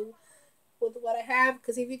deal with what I have.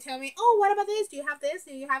 Because if you tell me, oh, what about this? Do you have this?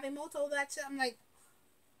 Do you have emote? All that shit. I'm like,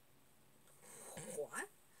 what?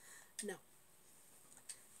 No,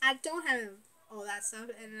 I don't have all that stuff,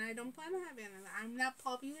 and I don't plan on having it. I'm not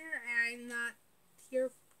popular, and I'm not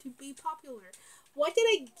here to be popular. What did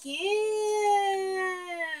I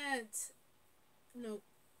get? No.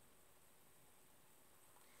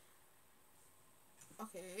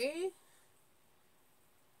 Okay.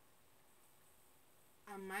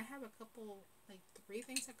 I might have a couple, like 3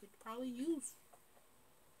 things I could probably use.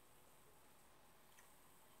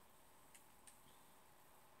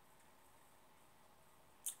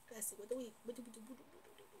 Let's see. What do we do?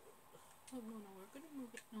 Oh no, we're gonna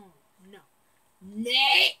move it. No.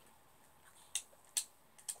 Nay.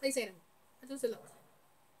 Please say them. What does it look?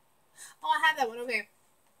 Oh, I have that one. Okay.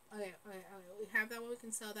 We have that one. We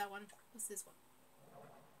can sell that one. What's this one?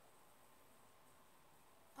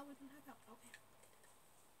 Oh, we don't have that one. Okay.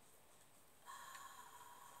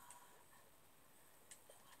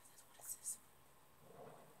 What is this?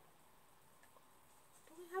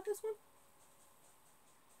 Do we have this one?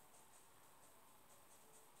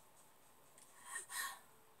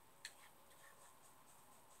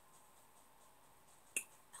 Okay.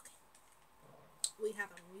 We have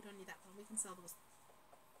that one. We don't need that one. We can sell those.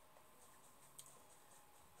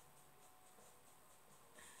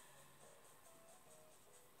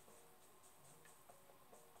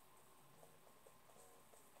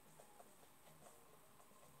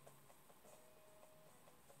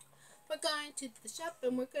 We're going to the shop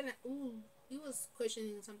and we're gonna. Ooh, he was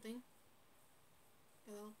questioning something.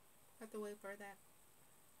 Hello. Have to wait for that.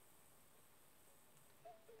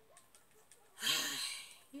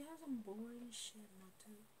 You have some boring shit, my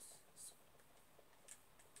dudes.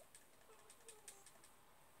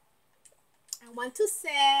 I want to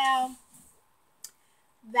sell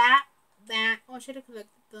that. Oh, I should have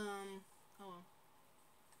collected them. Oh.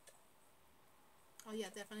 Oh yeah,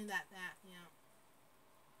 definitely that. Yeah.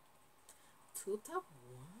 Two top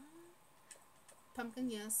one. Pumpkin,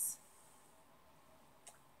 yes.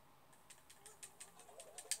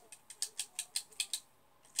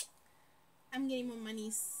 I'm getting more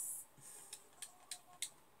monies.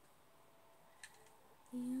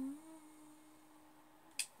 Yeah.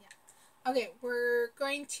 Okay, we're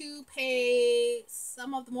going to pay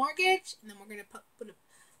some of the mortgage, and then we're gonna put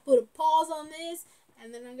a pause on this,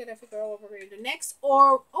 and then I'm gonna figure out what we're gonna do next.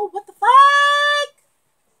 Or oh, what the fuck?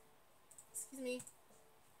 Excuse me.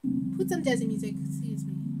 Put some jazzy music. Excuse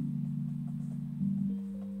me.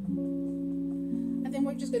 I think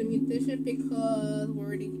we're just gonna mute this shit because we're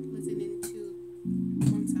already listening to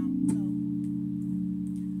one sound.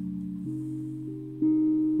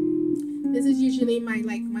 So this is usually my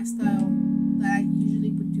style that I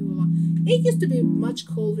usually would do a lot. It used to be much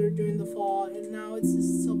colder during the fall, and now it's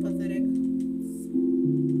just so pathetic.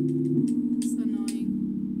 It's annoying.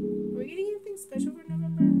 Are we getting anything special for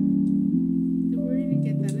November? Did we really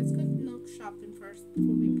get that? Let's go shopping first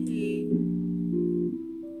before we pay.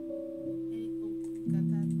 Got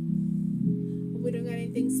that. But we don't got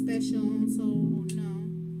anything special, so no.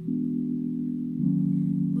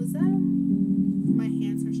 Was that? My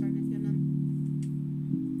hands are starting to feel numb.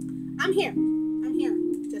 I'm here.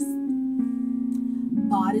 Just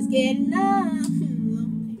body's getting up.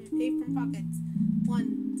 Pay from pockets.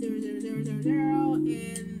 1,000,000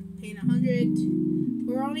 and paying 100.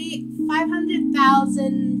 We're only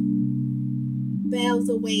 500,000 bells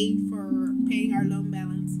away for paying our loan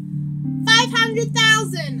balance.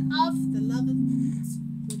 500,000 of the love of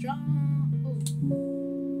withdraw.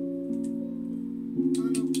 Oh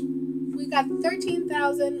no. We got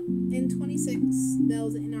 13,026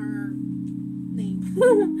 bells in our name.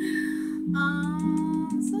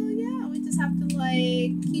 So yeah, we just have to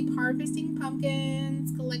keep harvesting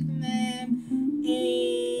pumpkins, collecting them, and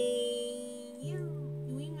yeah,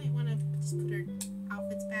 we might want to just put our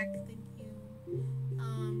outfits back. Thank you.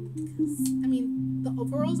 Because I mean the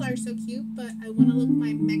overalls are so cute, but I want to look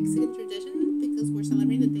my Mexican tradition because we're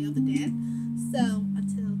celebrating the Day of the Dead. So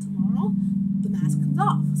until tomorrow, the mask comes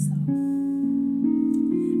off. So,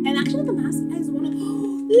 and actually, the mask is one of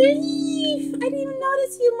Leaf. I didn't even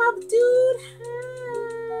notice you, my dude.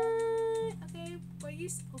 Hi. Okay, where you?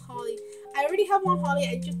 Oh, Holly. I already have one Holly.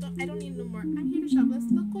 I don't need no more. I'm here to shop. Let's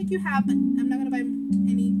look what you have, but I'm not gonna buy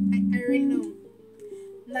any. I already know.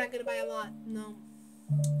 I'm not gonna buy a lot. No.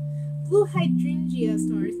 Blue hydrangea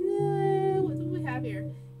stars. No. What do we have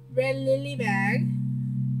here? Red lily bag.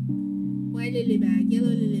 White lily bag. Yellow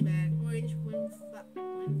lily bag. Orange windflower. What the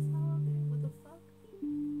fuck? What the fuck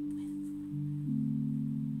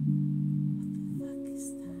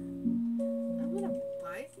is that? I'm gonna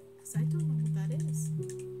buy it because I don't know what that is.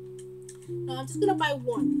 No, I'm just gonna buy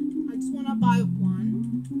one. I just wanna buy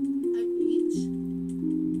one of each.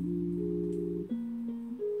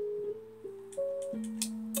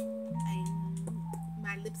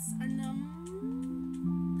 My lips are numb.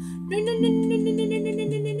 No.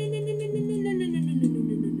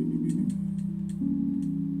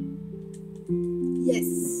 Yes.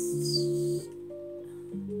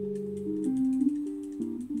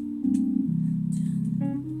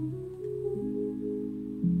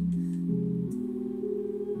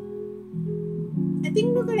 I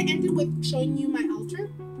think we're gonna end it with showing you my altar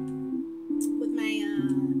with my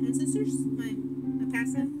ancestors, my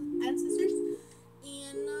past ancestors,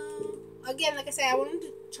 and again, like I said, I wanted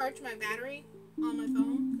to charge my battery on my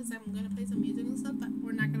phone because I'm gonna play some music and stuff, but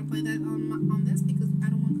we're not gonna play that on this because I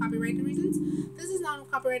don't want copyright reasons. This is not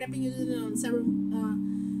copyright. I've been using it on several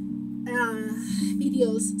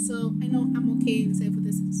videos, so I know I'm okay and safe with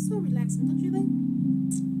this. It's so relaxing, don't you think?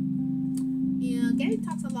 Yeah, Gary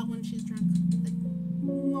talks a lot when she's drunk, like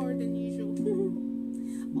more than usual.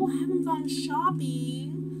 Oh, I haven't gone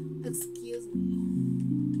shopping. Excuse me.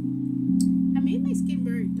 I made my skin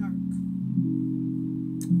very dark.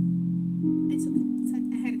 It's okay. It's like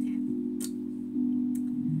I had a tan.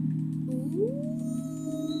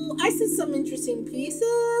 Ooh, I see some interesting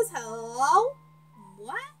pieces. Hello?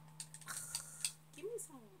 What? Give me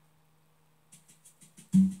some.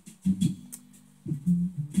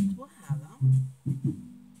 What have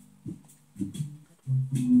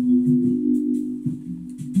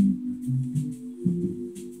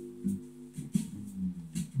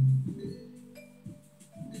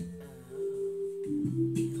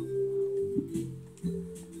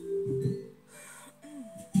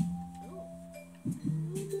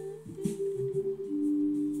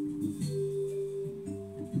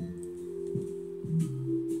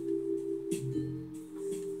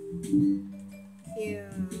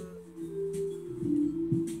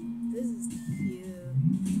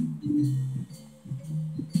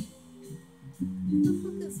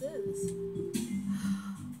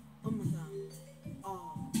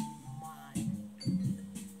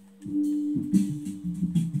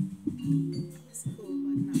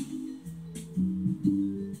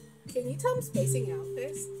I'm spacing out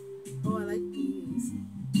this. Oh, I like these.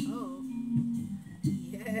 Oh,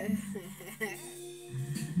 yeah.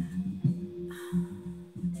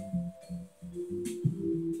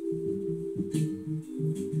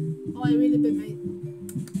 Oh, I really bit my.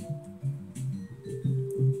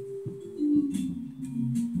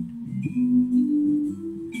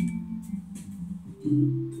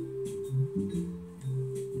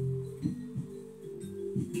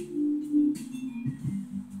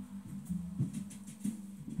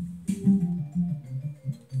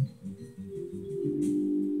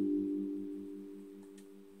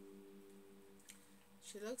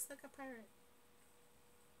 She looks like a pirate.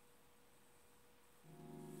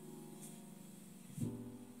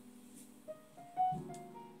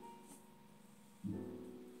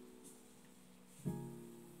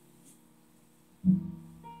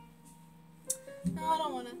 No, I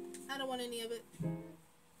don't wanna. I don't want any of it.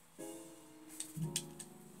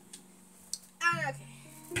 Okay.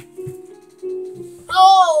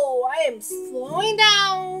 Oh, I am slowing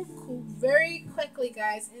down very quickly,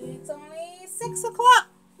 guys. And it's only 6 o'clock.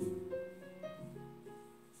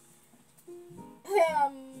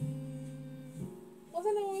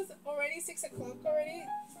 Wasn't it already 6 o'clock already?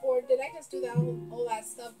 Or did I just do that all that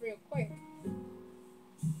stuff real quick?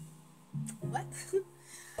 What?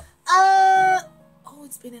 Oh,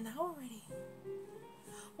 it's been an hour already.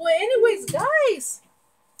 Well, anyways, guys,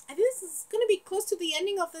 I think this is gonna be close to the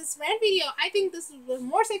ending of this rant video. I think this was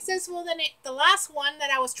more successful than the last one that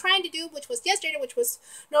I was trying to do, which was yesterday, which was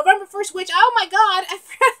November 1st, which, oh my god,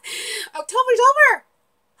 October's over!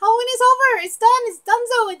 Halloween is over! It's done! It's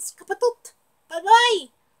donezo! It's kapatut! Bye-bye!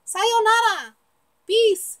 Sayonara!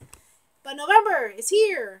 Peace! But November is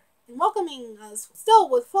here and welcoming us still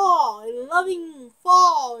with fall and loving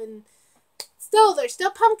fall, and still, there's still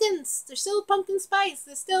pumpkins, there's still pumpkin spice,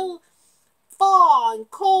 there's still fall and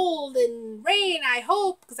cold and rain, I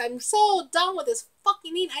hope, because I'm so done with this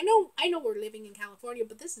fucking heat. I know we're living in California,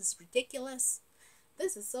 but this is ridiculous.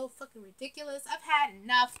 This is so fucking ridiculous. I've had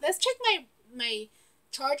enough. Let's check my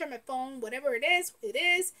charge on my phone, whatever it is,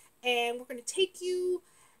 and we're gonna take you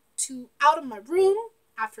out of my room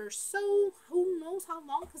after who knows how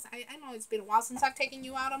long, because I know it's been a while since I've taken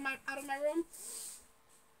you out of my room.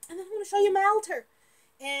 And then I'm gonna show you my altar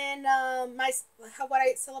and what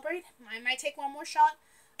I celebrate. I might take one more shot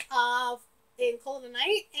and call it a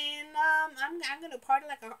night, and I'm gonna party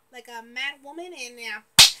like a mad woman, and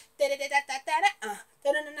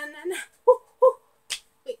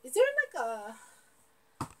wait, is there like a,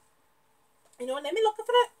 you know, let me look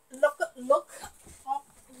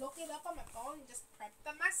it up on my phone and just prep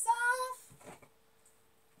them myself.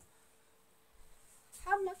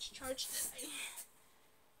 How much charge did I?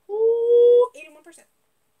 Ooh, 81%.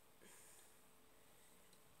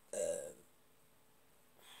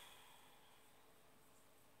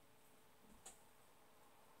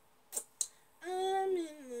 I'm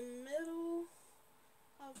in the middle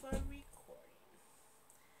of a recording.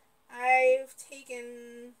 I've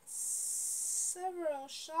taken several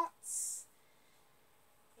shots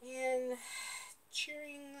and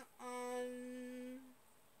cheering on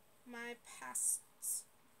my past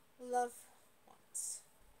loved ones.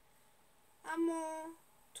 Amo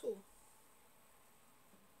too.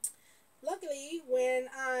 Luckily, when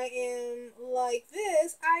I am like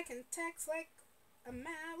this, I can text like a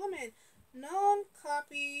mad woman.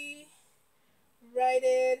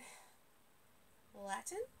 Non-copyrighted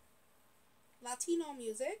Latino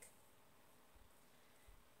music.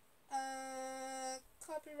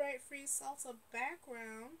 Copyright-free salsa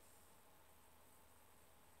background.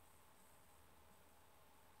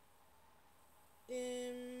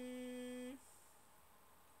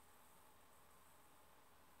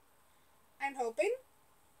 I'm hoping.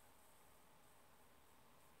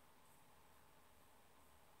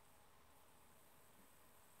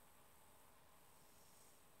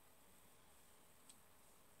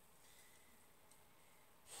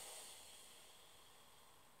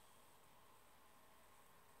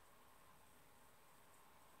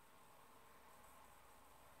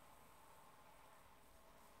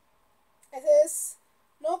 It says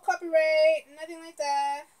no copyright, nothing like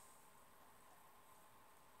that.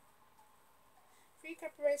 Free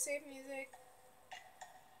copyright safe music.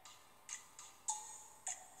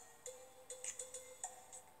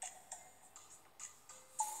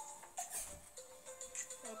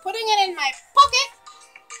 I'm putting it in my pocket,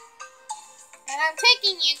 and I'm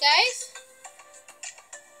taking you guys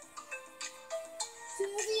to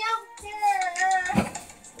the altar.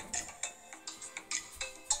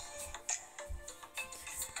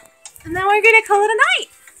 And then we're gonna call it a night.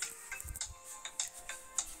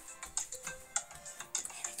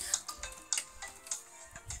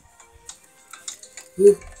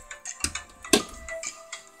 You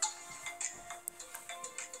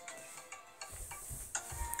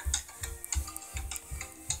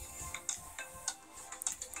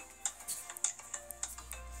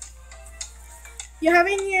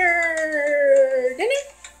having your dinner?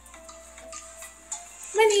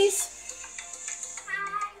 My niece.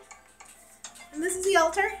 Hi. And this is the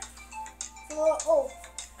altar. Oh,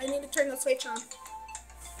 I need to turn the switch on.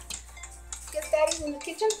 Guess Daddy's in the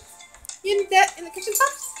kitchen. You in the kitchen,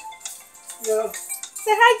 Pops? Yeah.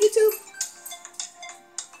 Say hi, YouTube.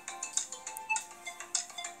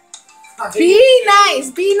 Be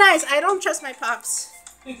nice. Be nice. I don't trust my Pops.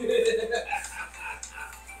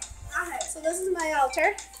 Alright, so this is my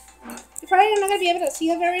altar. You're probably not going to be able to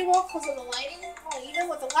see it very well because of the lighting. Oh, even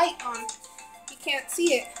with the light on, you can't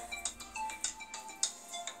see it.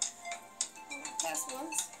 Last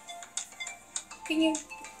ones. Can you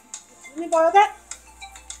let me borrow that?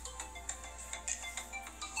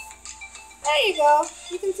 There you go.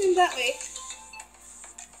 You can zoom that way.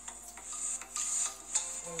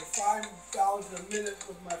 $5 a minute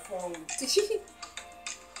with my phone.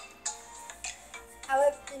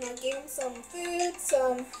 I gave him some food,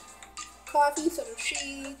 some coffee, some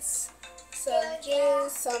treats, some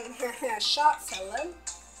juice, some shots. Hello.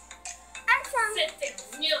 I'm sorry.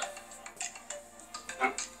 Yeah,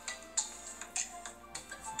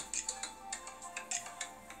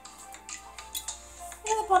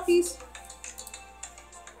 the puppies.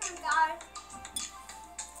 Oh my God.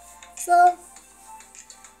 So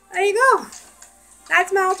there you go.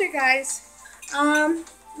 That's my altar, guys.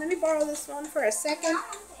 Let me borrow this one for a second.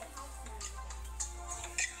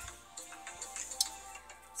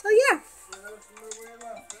 So yeah,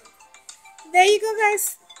 there you go,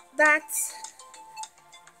 guys. That's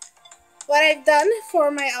what I've done for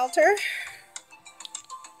my altar.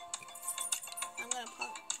 I'm gonna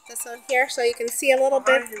pop this on here so you can see a little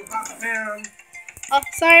bit. Oh,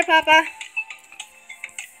 sorry, Papa.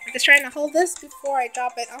 I'm just trying to hold this before I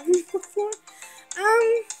drop it on the floor.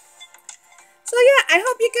 So yeah, I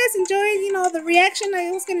hope you guys enjoyed, the reaction. I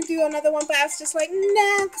was gonna do another one, but I was just like,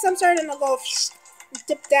 nah, because I'm starting to go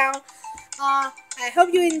dip down. I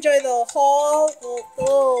hope you enjoy the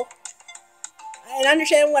whole and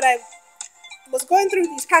understand what I was going through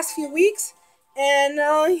these past few weeks. And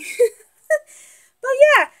but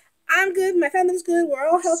yeah, I'm good. My family's good. We're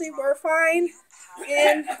all healthy. We're fine.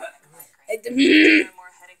 And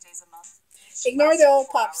ignore the old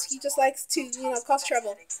Pops. He just likes to, cause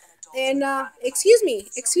trouble. And excuse me,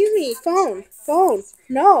 phone.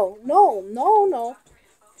 No.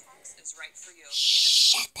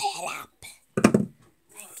 Shut that up. Thank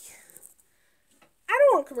you. I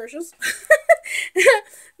don't want commercials.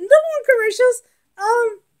 Don't want commercials.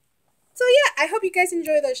 So yeah, I hope you guys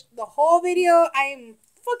enjoy the whole video. I'm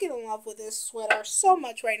fucking in love with this sweater so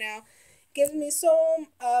much right now. Gives me so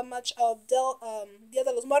much of Dia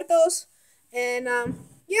de los Muertos. And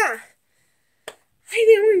yeah. I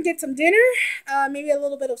think we're gonna get some dinner, maybe a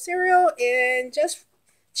little bit of cereal, and just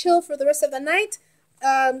chill for the rest of the night.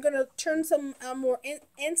 I'm gonna turn some more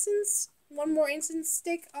incense, one more incense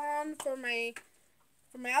stick on for my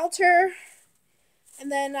altar, and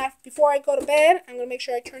then before I go to bed, I'm gonna make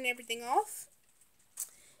sure I turn everything off,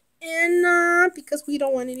 and because we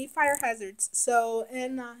don't want any fire hazards. So,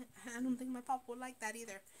 and I don't think my pop would like that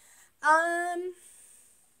either.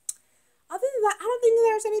 Other than that, I don't think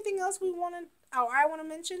there's anything else I want to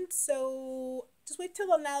mention. So just wait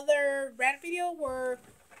till another rant video where,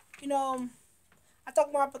 I talk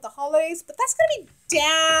more about the holidays. But that's gonna be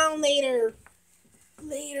down later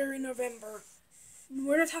in November.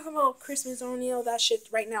 We're not talking about Christmas or any of that shit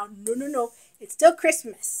right now. No. It's still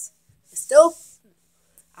Christmas.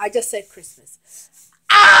 I just said Christmas.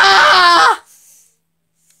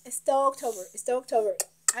 It's still October.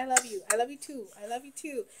 I love you. I love you too.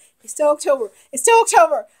 It's still October.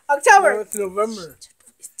 October. No, it's November.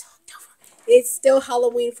 It's still October. It's still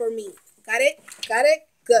Halloween for me. Got it?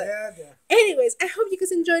 Good. Yeah. Anyways, I hope you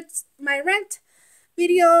guys enjoyed my rant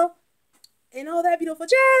video and all that beautiful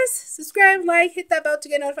jazz. Subscribe, like, hit that bell to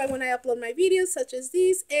get notified when I upload my videos such as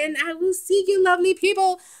these. And I will see you lovely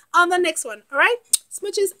people on the next one. Alright?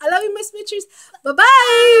 Smooches. I love you, my smoochers.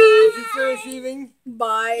 Bye-bye. Did you finish eating?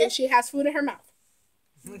 Bye. And she has food in her mouth.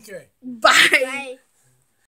 Okay. Bye. Bye.